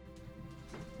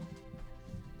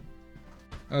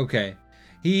 Okay.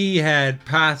 He had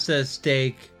pasta,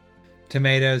 steak,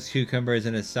 tomatoes, cucumbers,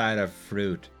 and a side of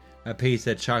fruit. A piece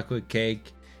of chocolate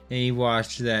cake, and he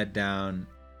washed that down.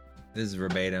 This is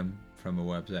verbatim from a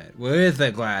website. With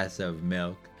a glass of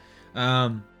milk.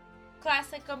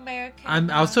 Classic American. I'm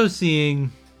also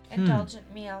seeing...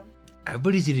 indulgent meal.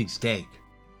 Everybody's eating steak.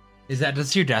 Is that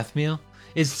just your death meal?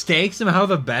 Is steak somehow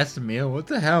the best meal? What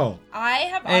the hell? I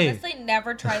have honestly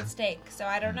never tried steak, so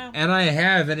I don't know. And I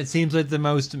have, and it seems like the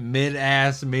most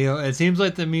mid-ass meal. It seems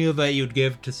like the meal that you'd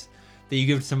give to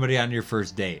somebody on your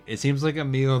first date. It seems like a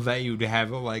meal that you'd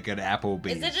have at like an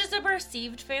Applebee's. Is it just a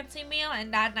perceived fancy meal and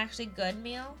not an actually good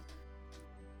meal?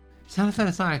 It's not that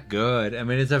it's not good. I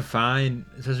mean, it's a fine,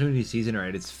 especially when you season it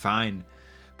right. It's fine,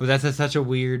 but that's such a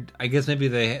weird. I guess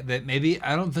maybe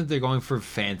I don't think they're going for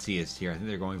fanciest here. I think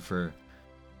they're going for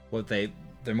what they're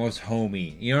most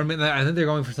homey. You know what I mean? I think they're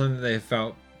going for something that they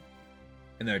felt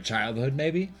in their childhood,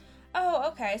 maybe. Oh,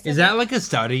 okay. So is that like a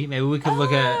study? Maybe we could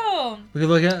look at. We could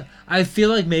look at. I feel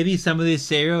like maybe some of these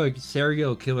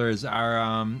serial killers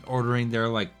are ordering their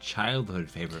like childhood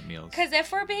favorite meals. Because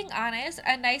if we're being honest,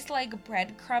 a nice like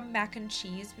breadcrumb mac and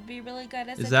cheese would be really good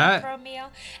as a intro meal,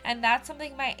 and that's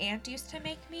something my aunt used to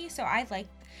make me. So I like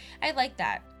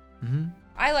that. Mm-hmm.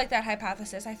 I like that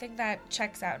hypothesis. I think that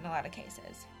checks out in a lot of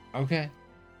cases.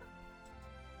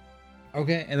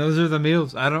 Okay, and those are the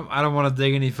meals. I don't want to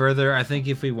dig any further. I think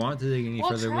if we want to dig any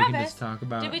further, Travis, we can just talk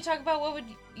about. Did we talk about what would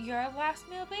your last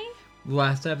meal be?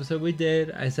 Last episode we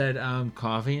did. I said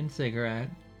coffee and cigarette.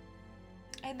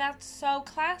 And that's so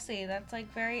classy. That's like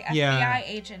very FBI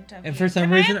agent of and you. For some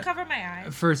reason, I uncover my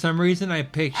eyes? For some reason, I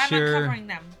picture. I'm uncovering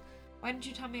them. Why didn't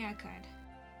you tell me I could?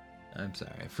 I'm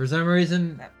sorry. For some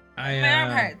reason, my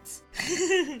arm hurts.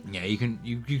 Yeah, you can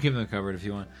keep them covered if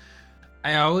you want.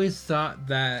 I always thought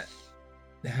that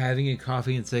having a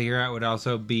coffee and cigarette would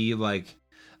also be like,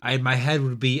 my head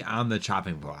would be on the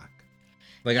chopping block.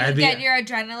 Like I'd get your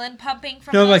adrenaline pumping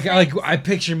from. No, those like things. I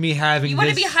picture me having. You want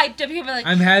to be hyped up. You're like,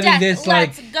 I'm having this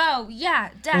let's like. go, yeah,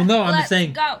 Dad. Well, no, I'm just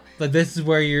saying. Go. Like this is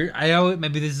where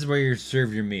this is where you're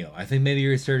served your meal. I think maybe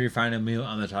you're served your final meal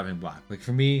on the chopping block. Like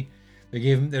for me,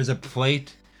 there's a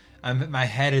plate. My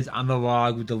head is on the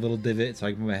log with the little divot, so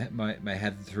I can put my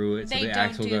head through it. They so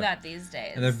don't do that these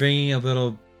days. And they're bringing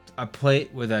a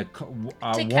plate with to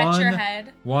catch your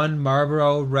head. One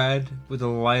Marlboro Red with a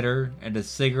lighter and a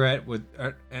cigarette with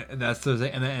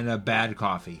and a bad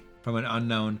coffee from an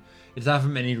unknown. It's not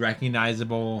from any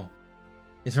recognizable.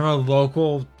 It's from a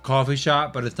local coffee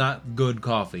shop, but it's not good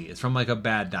coffee. It's from like a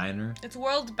bad diner. It's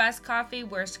world's best coffee,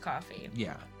 worst coffee.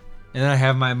 Yeah, and then I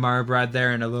have my Marlboro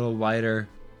there and a little lighter.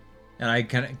 And I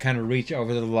kind of reach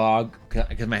over the log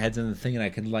because my head's in the thing, and I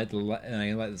can light the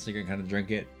cigarette and kind of drink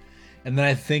it. And then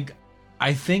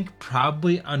I think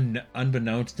probably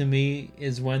unbeknownst to me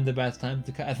is when the best time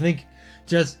to cut. I think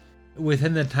just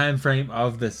within the time frame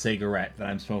of the cigarette that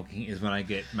I'm smoking is when I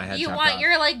get my head. You chopped want off.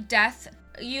 your like death.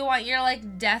 You want your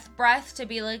like death breath to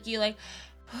be like you like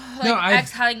no,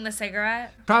 exhaling the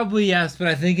cigarette. Probably yes, but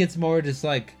I think it's more just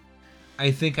like. I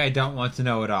think I don't want to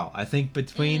know at all. I think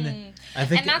between, I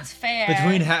think and that's fair.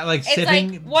 Between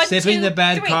sipping the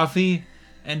bad coffee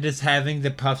and just having the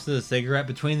puffs of the cigarette,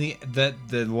 between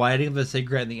the lighting of the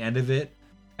cigarette and the end of it,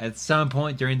 at some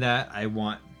point during that, I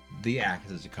want the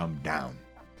axis to come down.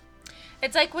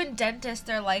 It's like when dentists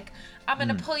are like, "I'm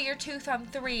gonna pull your tooth on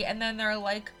 3," and then they're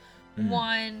like,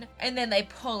 1, and then they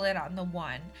pull it on the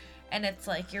 1. And it's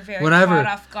like you're very caught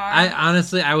off guard.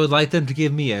 I would like them to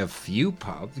give me a few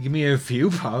puffs. Give me a few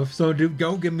puffs. So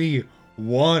don't give me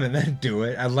one and then do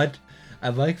it. I'd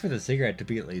like for the cigarette to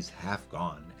be at least half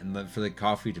gone, and for the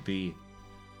coffee to be,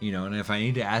 and if I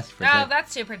need to ask for.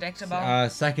 That's too predictable.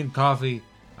 Second coffee,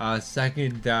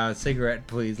 second cigarette,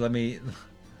 please. Give me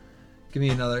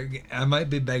another. I might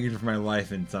be begging for my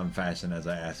life in some fashion as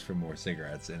I ask for more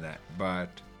cigarettes in that, but.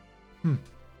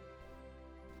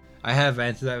 I have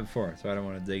answered that before, so I don't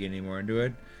want to dig any more into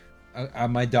it.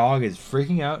 My dog is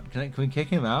freaking out. Can we kick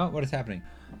him out? What is happening?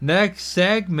 Next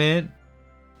segment.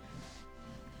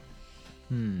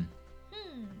 Do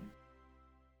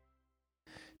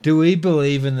we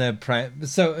believe in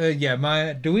the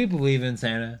Maya, do we believe in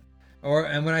Santa?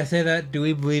 And when I say that, do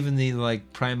we believe in the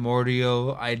like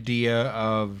primordial idea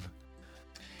of?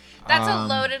 That's a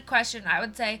loaded question. I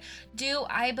would say, do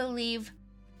I believe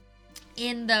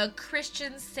in the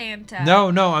Christian Santa? No,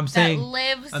 I'm saying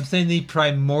lives. I'm saying the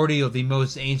primordial, the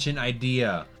most ancient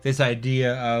idea. This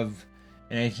idea of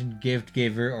an ancient gift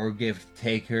giver or gift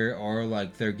taker, or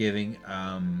like they're giving,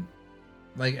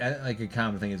 like a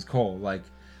common thing is coal. Like,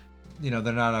 they're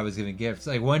not always giving gifts.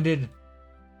 Like,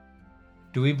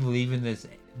 do we believe in this?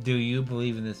 Do you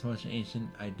believe in this most ancient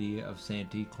idea of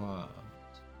Santa Claus,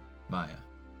 Maya?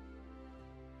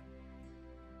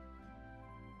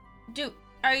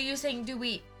 Are you saying do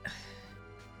we?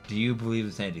 Do you believe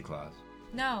in Santa Claus?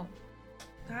 No,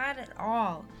 not at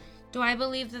all. Do I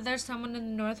believe that there's someone in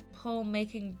the North Pole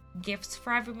making gifts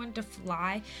for everyone to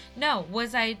fly? No.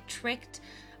 Was I tricked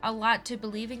a lot to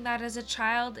believing that as a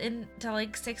child into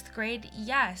like 6th grade?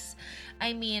 Yes.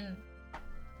 I mean,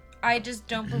 I just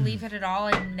don't believe it at all.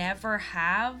 I never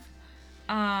have.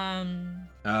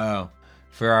 Oh,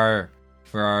 for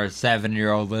For our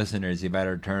 7-year-old listeners, you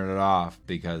better turn it off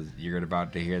because you're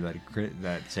about to hear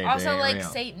that Santa Also, ain't like real.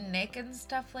 Saint Nick and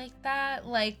stuff like that.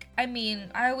 Like, I mean,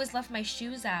 I always left my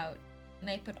shoes out. And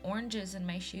I put oranges in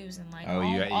my shoes and like Oh,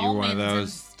 you were one of almonds and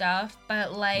those? stuff.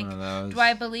 But like, One of those? do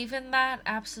I believe in that?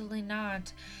 Absolutely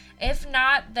not. If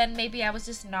not, then maybe I was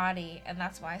just naughty, and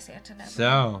that's why Santa never.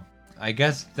 So, I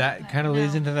guess that kind of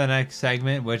leads into the next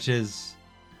segment, which is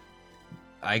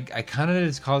I kind of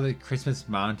just called it Christmas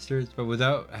Monsters, but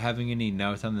without having any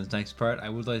notes on this next part, I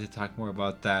would like to talk more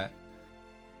about that.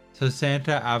 So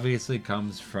Santa obviously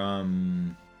comes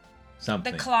from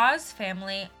something. The Claus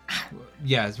family.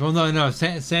 Yes, well, no.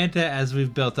 Santa, as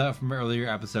we've built up from earlier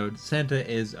episodes, Santa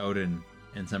is Odin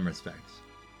in some respects.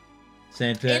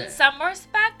 Santa, In some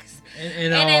respects,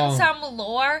 in and all, in some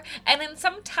lore, and in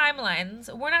some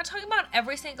timelines. We're not talking about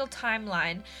every single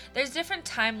timeline. There's different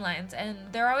timelines, and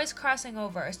they're always crossing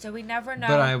over, so we never know.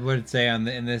 But I would say in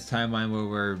this timeline where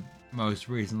we're most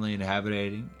recently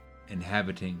inhabiting,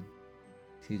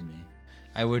 excuse me,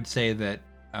 I would say that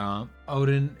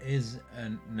Odin is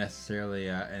necessarily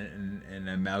an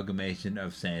amalgamation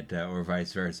of Santa, or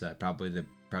vice versa. Probably the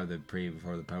pre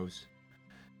before the post.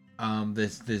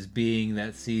 This being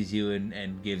that sees you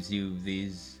and gives you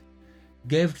these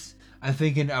gifts. I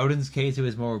think in Odin's case it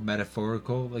was more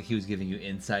metaphorical, like he was giving you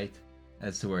insight,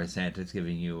 as to where Santa's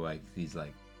giving you like these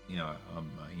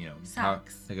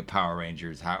Socks. like a Power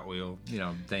Rangers Hot Wheel,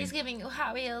 thing. He's giving you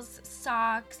Hot Wheels,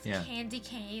 socks, Yeah. candy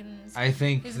canes. I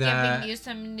think He's that giving you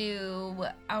some new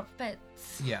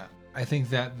outfits. yeah, I think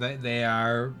that they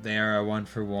are a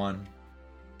 1-for-1.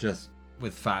 Just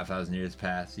with 5,000 years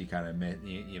past, you kind of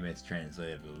you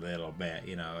mistranslated a little bit.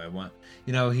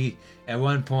 At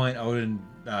one point Odin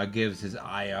gives his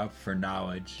eye up for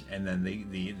knowledge, and then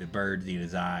the birds eat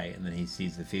his eye, and then he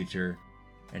sees the future.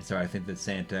 And so I think that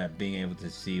Santa being able to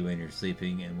see when you're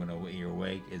sleeping and when you're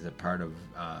awake is a part of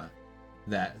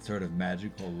that sort of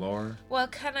magical lore. Well,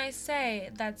 can I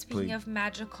say that speaking Please. of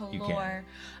magical You lore,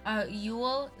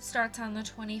 Yule starts on the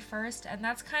 21st, and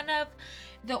that's kind of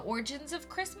the origins of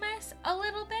Christmas a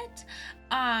little bit.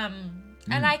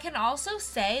 And I can also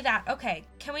say that, okay,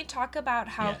 can we talk about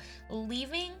how Yes.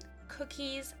 leaving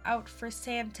cookies out for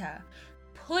Santa,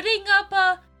 putting up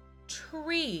a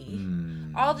tree,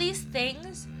 all these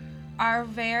things are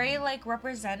very like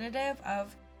representative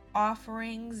of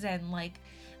offerings and like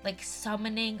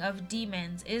summoning of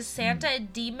demons. Is Santa a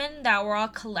demon that we're all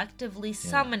collectively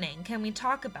summoning? Can we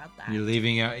talk about that? You're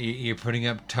leaving out. You're putting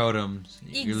up totems.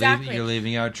 Exactly. You're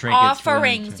leaving out trinkets. for them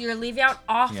Offerings. to- You're leaving out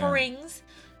offerings.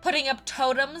 Putting up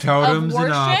totems Totems of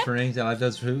worship. and offerings. I like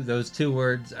those two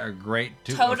words are great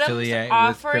to Totems, affiliate with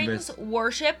offerings, Christmas,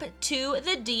 worship to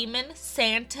the demon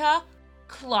Santa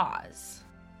Claus,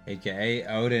 aka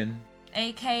Odin.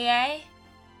 aka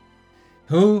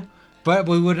Who? But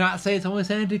we would not say it's only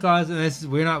Santa Claus,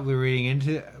 and we're reading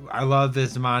into. I love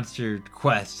this monster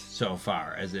quest so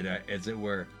far, as it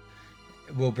were.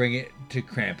 We'll bring it to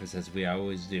Krampus as we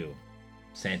always do,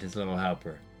 Santa's little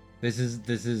helper. This is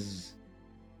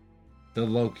the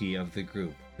Loki of the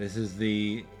group. This is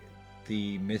the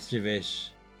mischievous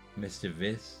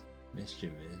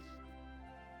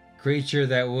creature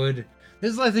that would.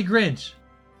 This is like the Grinch,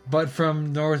 but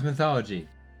from Norse mythology.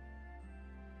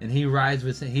 And he rides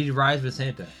with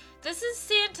Santa. this is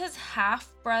Santa's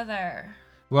half brother.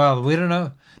 Well, we don't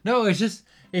know. No, it's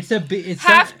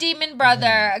Half demon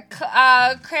brother.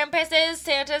 Krampus is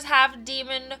Santa's half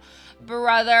demon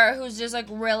brother who's just like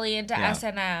really into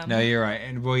S&M. No, you're right.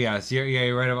 And well, yes,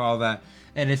 you're right about all that.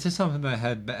 And it's just something that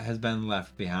has been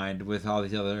left behind with all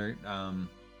these other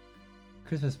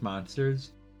Christmas monsters.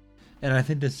 And I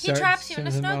think this He traps you in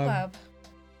a snow globe.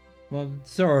 Well,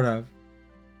 sort of.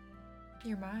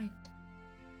 Your mind.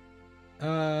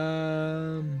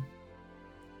 Oh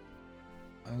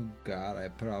God, I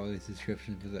put all these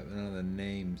descriptions with none of the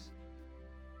names.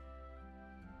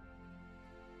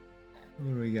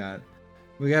 What do we got?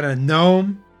 We got a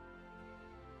gnome.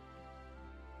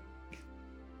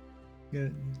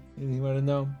 Anything about a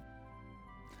gnome?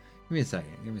 Give me a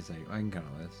second. I can count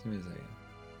on this. Give me a second.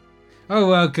 Oh,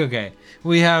 well, okay.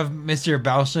 We have Mr.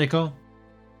 Belschnickel,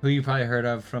 who you probably heard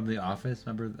of from The Office.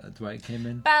 Remember Dwight came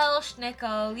in?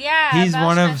 Belschnickel, yeah. He's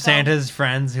one of Belschnickel. Santa's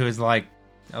friends who is like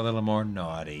a little more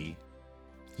naughty.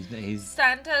 He's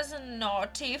Santa's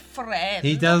naughty friend.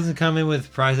 he doesn't come in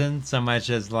with presents so much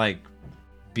as like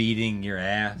beating your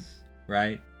ass,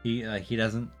 right? He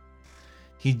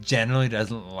generally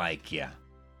doesn't like you.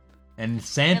 And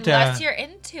Santa, unless you're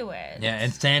into it. yeah,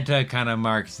 and Santa kind of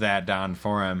marks that down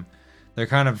for him. They're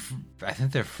kind of, I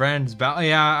think they're friends.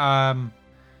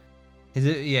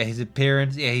 His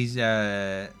appearance, he's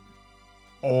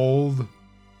old,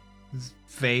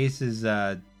 face is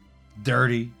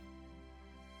dirty.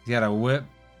 He's got a whip.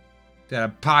 Got a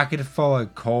pocket full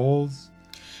of coals.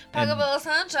 Pocket full of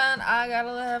sunshine. I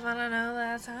gotta live and I know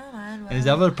that's how mine And his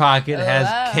other pocket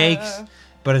has cakes,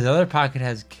 but his other pocket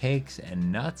has cakes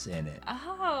and nuts in it.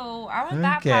 Oh, I want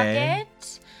that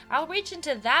pocket. I'll reach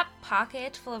into that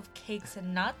pocket full of cakes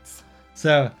and nuts.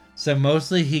 So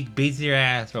mostly he beats your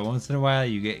ass, but once in a while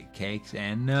you get cakes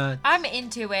and nuts. I'm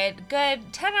into it.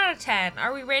 Good. 10 out of 10.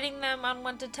 Are we rating them on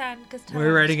 1 to 10?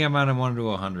 We're rating them on a 1 to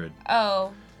 100.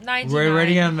 Oh, 99. We're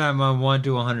rating them on 1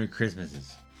 to 100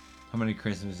 Christmases. How many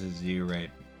Christmases do you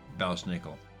rate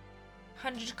Belschnickel?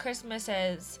 100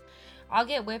 Christmases. I'll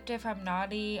get whipped if I'm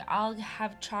naughty. I'll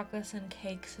have chocolates and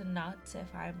cakes and nuts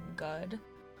if I'm good.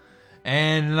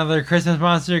 And another Christmas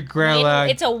monster, Greylog.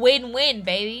 It's a win-win,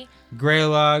 baby.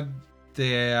 Greylog,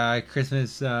 the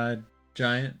Christmas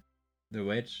giant, the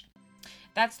witch.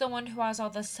 That's the one who has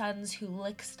all the sons who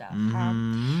lick stuff.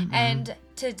 Mm-hmm. And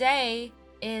today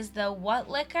is the what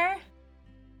liquor?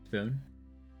 Spoon.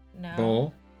 No.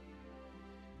 Bowl.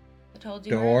 I told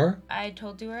you. Door. I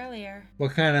told you earlier.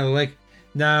 What kind of lick?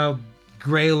 Now,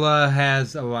 Grayla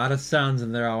has a lot of sons,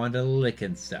 and they're all into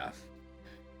licking stuff.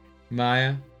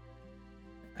 Maya,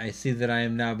 I see that I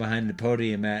am now behind the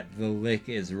podium at the lick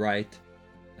is right.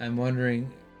 I'm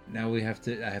wondering, now I have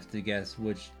to guess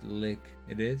which lick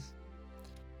it is?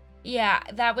 Yeah,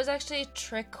 that was actually a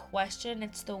trick question.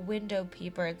 It's the window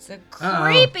peeper. It's the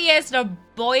creepiest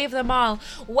boy of them all.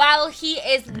 While he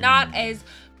is not as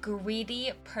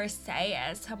greedy per se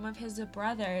as some of his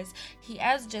brothers, he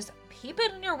is just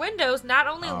peeping in your windows, not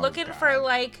only looking for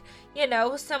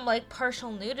some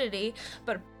partial nudity,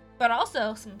 but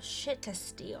also some shit to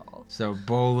steal. So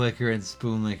bowl liquor and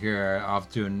spoon liquor are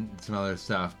off doing some other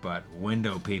stuff, but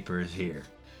window peeper is here.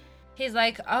 He's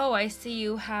like, oh, I see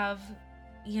you have,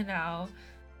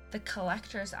 the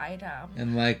collector's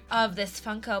item of this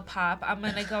Funko Pop. I'm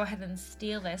gonna go ahead and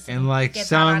steal this. And like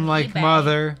son, like eBay.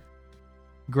 mother,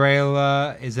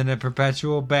 Grayla is in a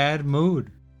perpetual bad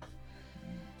mood.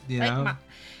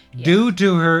 Due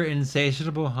to her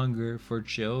insatiable hunger for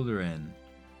children.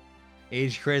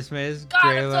 Each Christmas, God,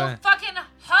 Grayla, I'm so fucking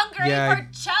hungry for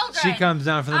children. She comes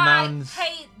down from the mountains. I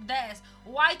hate this.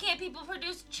 Why can't people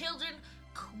produce children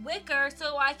quicker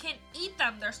so I can eat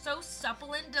them? They're so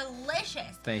supple and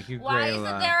delicious. Thank you, Grayla. Why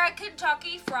isn't there a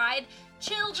Kentucky Fried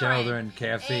Children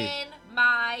KFC in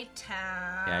my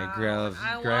town? Yeah,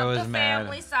 Grayla's mad. The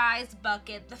family-sized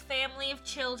bucket, the family of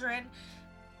children.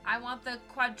 I want the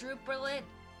quadruplet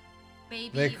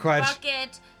baby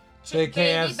bucket. The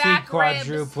KFC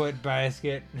quadruplet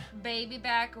basket. Baby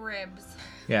back ribs.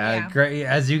 Yeah.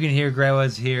 As you can hear,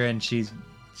 Grayla's here, and she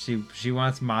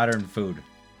wants modern food.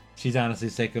 She's honestly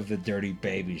sick of the dirty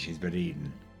baby she's been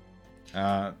eating.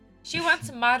 She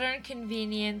wants modern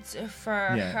convenience for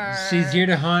her. She's here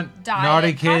to hunt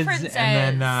naughty kids,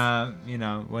 and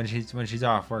then when she's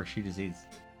off work, she just eats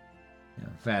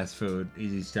fast food,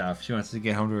 easy stuff. She wants to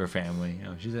get home to her family.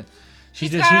 She's a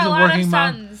working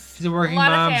mom. She's a working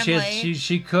mom.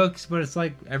 She cooks, but it's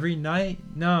like every night.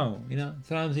 No,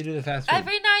 sometimes you do the fast food.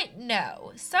 Every night,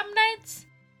 no. Some nights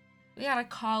we gotta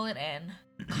call it in.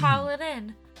 Call it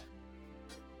in.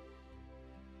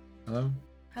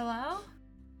 Hello?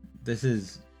 This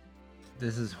is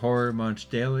Horror Munch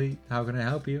Daily. How can I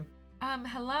help you?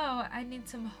 Hello. I need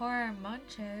some horror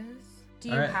munches. Do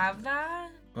you have that?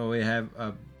 Well, we have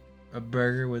a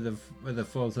burger with a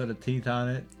full set of teeth on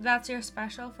it. That's your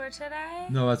special for today?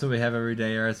 No, that's what we have every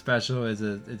day. Our special is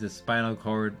a spinal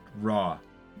cord raw.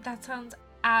 That sounds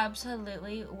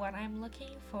absolutely what I'm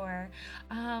looking for.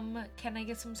 Can I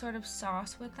get some sort of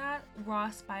sauce with that? Raw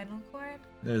spinal cord?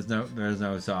 There's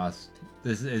no sauce.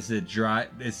 This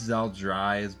is all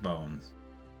dry as bones.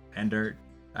 And dirt.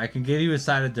 I can give you a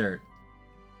side of dirt.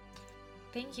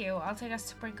 Thank you. I'll take a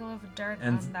sprinkle of dirt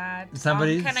And on that.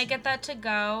 Can I get that to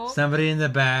go? Somebody in the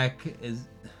back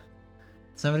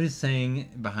somebody's saying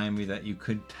behind me that you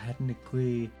could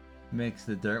technically mix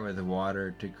the dirt with the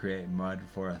water to create mud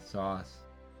for a sauce.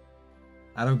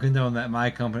 I don't condone that.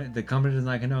 The company does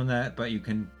not condone that, but you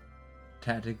can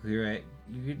technically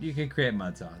you can create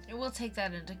mud sauce. We'll take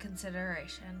that into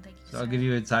consideration. Thank you. So I'll give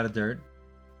you a side of dirt.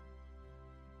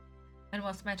 And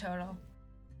what's my total?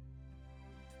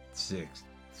 6.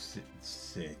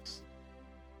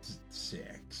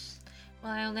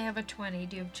 Well, I only have a 20.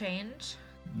 Do you have change?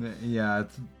 Yeah,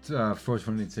 it's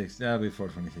 426. That'll be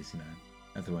 420.69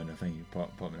 at the window. Thank you.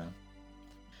 Pull me down.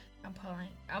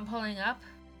 I'm pulling up.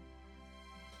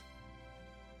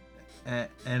 And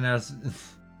I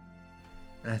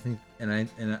think,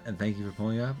 and thank you for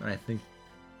pulling up. And I think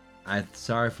I'm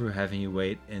sorry for having you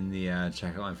wait in the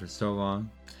checkout line for so long.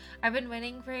 I've been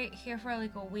waiting here for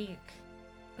like a week.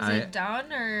 Is it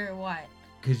done or what?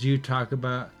 Could you talk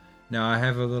about... Now, I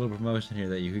have a little promotion here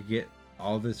that you could get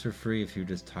all this for free if you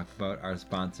just talk about our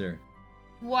sponsor.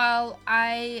 Well,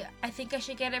 I think I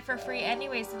should get it for free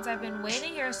anyway since I've been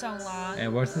waiting here so long.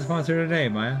 And what's the sponsor today,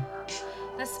 Maya?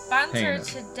 The sponsor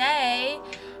today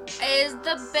is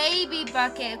the Baby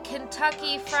Bucket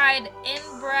Kentucky Fried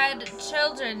Inbred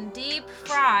Children, deep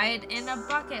fried in a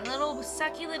bucket. Little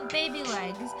succulent baby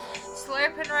legs,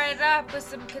 slurping right up with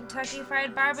some Kentucky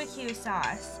Fried Barbecue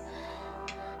sauce.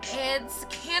 It's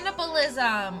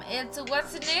cannibalism. It's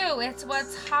what's new. It's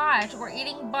what's hot. We're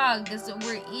eating bugs.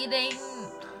 We're eating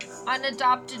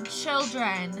unadopted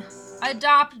children.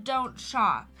 Adopt, don't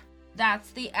shop. That's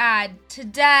the ad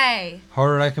today.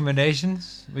 Horror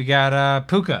recommendations? We got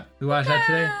Puka. We watched that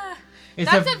today.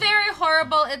 That's a very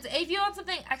horrible... It's if you want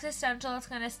something existential that's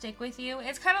going to stick with you.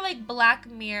 It's kind of like Black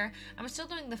Mirror. I'm still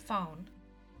doing the phone.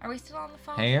 Are we still on the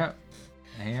phone? Hang up.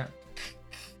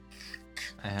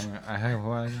 I hung up a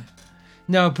while ago.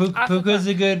 No, Puka's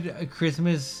a good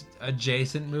Christmas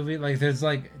adjacent movie. Like, there's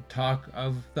like talk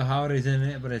of the holidays in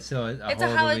it, but it's still a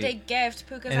holiday gift.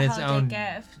 Puka's a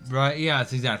holiday gift. Right? Yeah,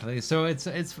 it's exactly. So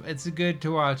it's good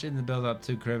to watch in the build up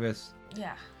to Christmas.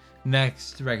 Yeah.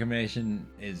 Next recommendation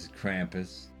is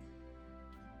Krampus.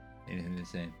 Anything to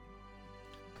say?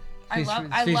 I love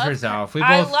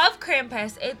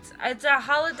Krampus. It's a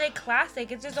holiday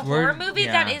classic. It's just a horror movie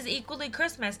that is equally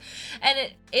Christmas, and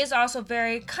it is also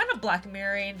very kind of Black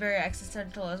Mirror and very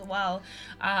existential as well.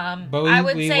 But I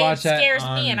would say it scares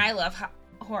me, and I love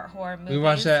horror movies. We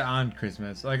watch that on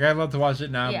Christmas. Like, I'd love to watch it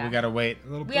now, but we gotta wait a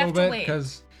little bit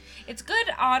because it's good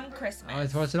on Christmas. I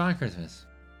like to watch it on Christmas.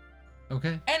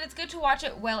 Okay. And it's good to watch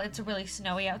it while it's really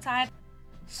snowy outside.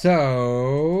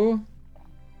 So.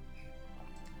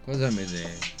 Close that music.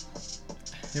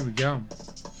 Here we go.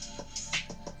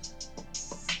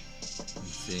 Let's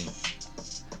see.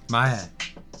 Maya,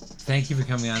 thank you for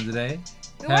coming on today.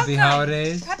 Happy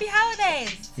holidays. Happy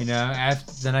holidays. You know,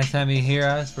 after the next time you hear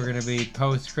us, we're going to be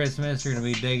post-Christmas. We're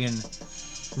going to be digging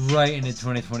right into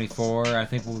 2024. I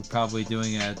think we'll be probably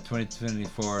doing a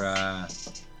 2024...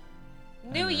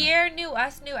 New year, new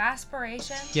us, new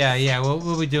aspirations. Yeah.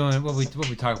 We'll be doing we'll be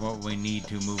talking about what we need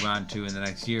to move on to in the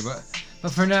next year.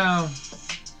 But for now,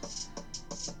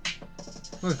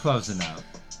 we're closing out.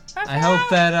 I hope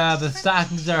that the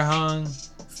stockings are hung.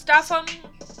 Stuff them.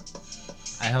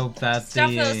 I hope that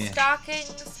Stuff those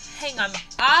stockings. Hang them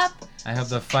up. I hope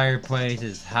the fireplace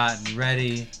is hot and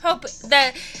ready. Hope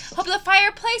the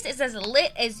fireplace is as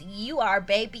lit as you are,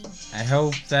 baby. I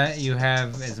hope that you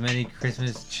have as many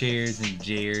Christmas cheers and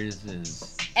jeers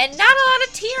as... And not a lot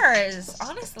of tears,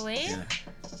 honestly. Yeah.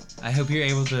 I hope you're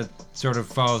able to sort of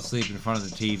fall asleep in front of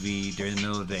the TV during the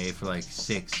middle of the day for like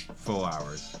 6 full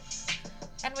hours.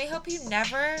 And we hope you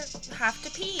never have to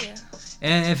pee.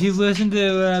 And if you've listened to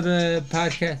the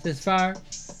podcast this far...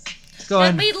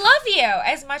 Then we love you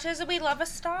as much as we love a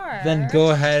star. Then go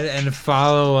ahead and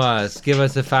follow us. Give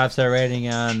us a 5-star rating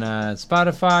on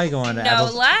Spotify. Go on to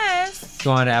Apple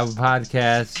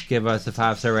Podcasts. Give us a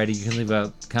 5-star rating. You can leave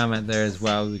a comment there as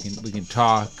well. We can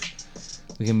talk.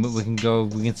 We can go.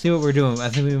 We can see what we're doing. I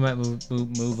think we might move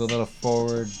a little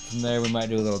forward from there. We might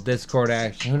do a little Discord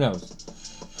action. Who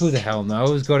knows? Who the hell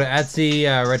knows? Go to Etsy,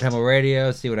 Red Temple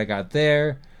Radio. See what I got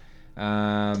there.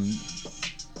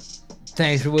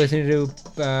 Thanks for listening to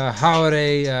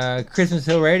Holiday Christmas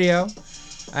Hill Radio.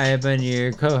 I have been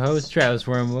your co-host, Travis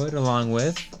Wormwood, along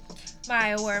with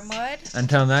Maya Wormwood.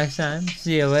 Until next time,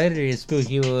 see you later, you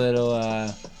spooky little...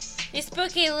 You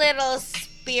spooky little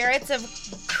spirits of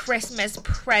Christmas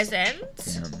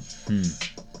presents.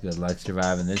 Good luck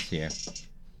surviving this year.